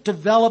don't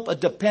develop a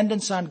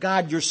dependence on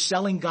God, you're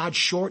selling God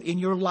short in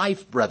your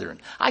life, brethren.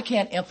 I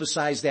can't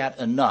emphasize that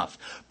enough.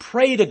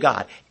 Pray to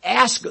God.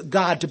 Ask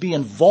God to be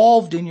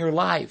involved in your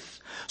life,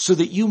 so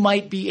that you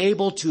might be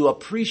able to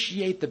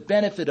appreciate the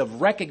benefit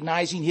of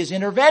recognizing his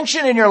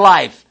intervention in your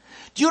life.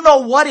 Do you know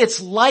what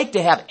it's like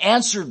to have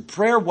answered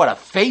prayer? What a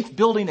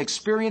faith-building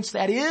experience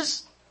that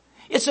is?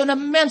 It's an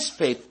immense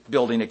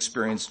faith-building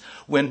experience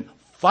when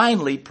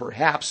finally,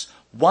 perhaps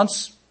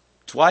once,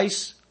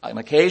 twice, on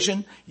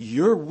occasion,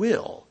 your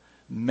will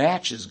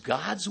matches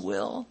God's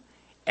will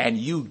and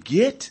you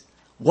get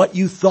what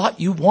you thought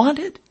you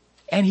wanted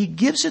and he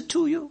gives it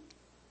to you.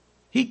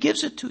 He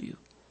gives it to you.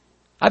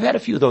 I've had a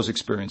few of those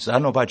experiences. I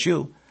don't know about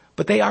you,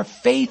 but they are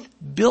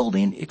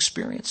faith-building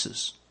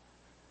experiences.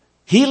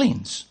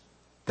 Healings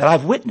that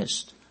I've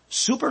witnessed.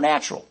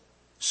 Supernatural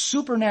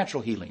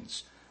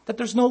healings. That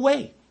there's no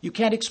way. You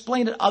can't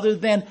explain it other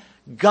than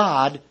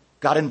God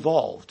got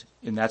involved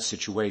in that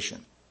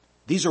situation.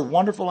 These are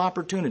wonderful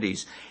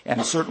opportunities, and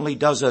it certainly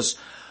does us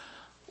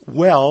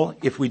well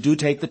if we do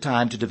take the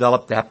time to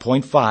develop that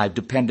point 5,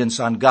 dependence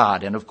on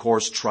God, and of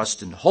course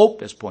trust and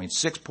hope, as point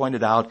 6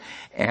 pointed out,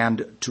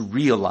 and to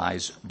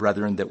realize,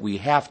 brethren, that we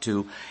have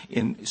to,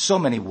 in so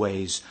many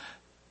ways,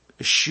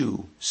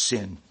 eschew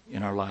sin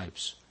in our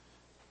lives.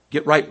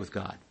 Get right with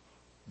God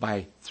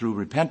through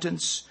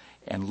repentance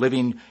and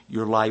living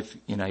your life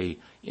in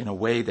a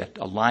way that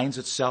aligns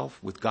itself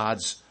with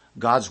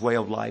God's way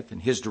of life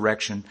and his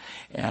direction,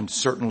 and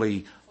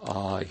certainly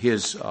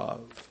his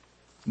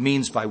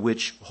means by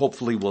which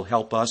hopefully will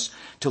help us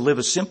to live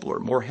a simpler,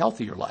 more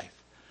healthier life.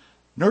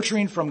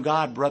 Nurturing from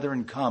God,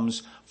 brethren,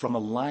 comes from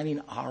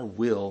aligning our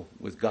will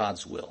with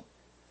God's will.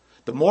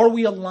 The more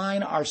we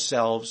align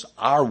ourselves,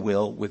 our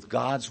will, with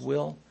God's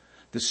will,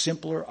 the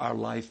simpler our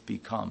life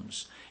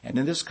becomes. And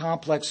in this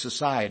complex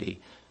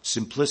society,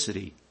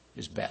 simplicity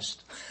is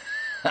best.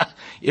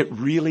 It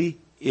really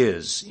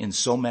is in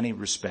so many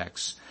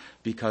respects,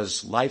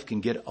 because life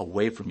can get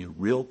away from you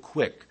real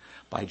quick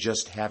by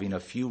just having a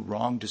few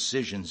wrong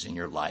decisions in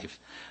your life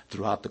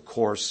throughout the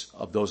course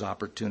of those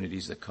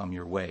opportunities that come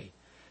your way.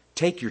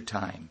 Take your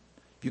time.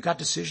 If you've got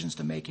decisions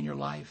to make in your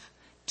life,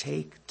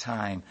 take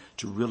time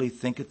to really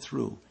think it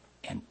through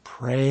and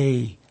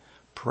pray.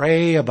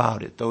 Pray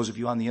about it. Those of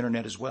you on the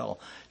internet as well.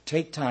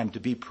 Take time to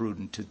be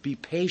prudent, to be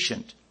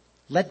patient.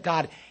 Let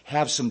God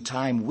have some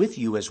time with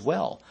you as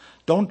well.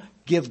 Don't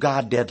give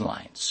God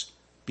deadlines.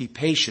 Be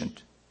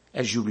patient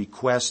as you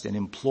request and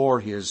implore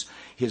His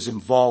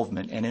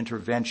involvement and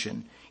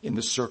intervention in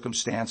the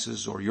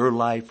circumstances or your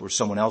life or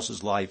someone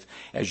else's life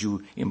as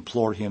you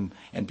implore Him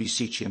and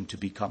beseech Him to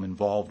become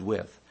involved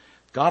with.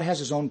 God has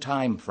His own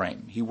time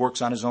frame. He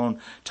works on His own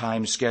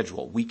time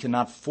schedule. We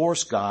cannot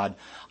force God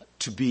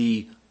to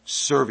be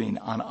serving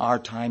on our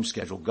time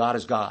schedule. God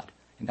is God.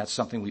 And that's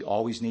something we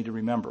always need to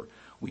remember.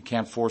 We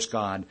can't force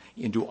God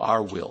into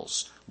our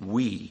wills.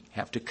 We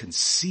have to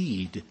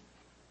concede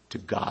to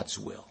God's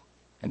will.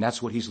 And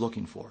that's what He's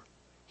looking for.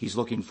 He's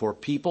looking for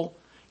people.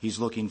 He's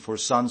looking for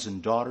sons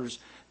and daughters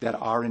that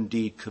are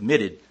indeed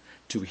committed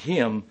to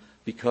Him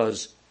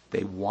because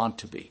they want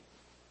to be.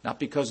 Not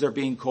because they're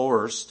being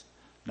coerced.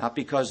 Not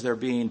because they're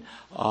being,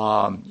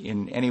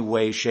 in any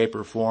way, shape,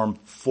 or form,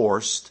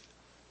 forced.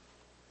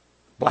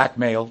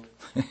 Blackmailed.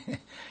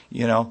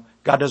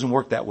 God doesn't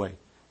work that way.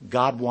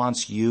 God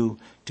wants you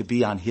to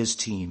be on His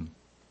team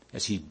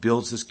as He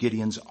builds this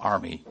Gideon's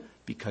army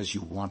because you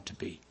want to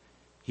be.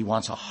 He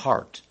wants a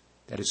heart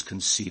that is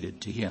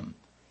conceded to Him.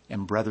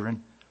 And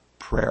brethren,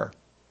 prayer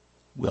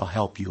will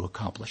help you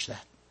accomplish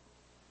that.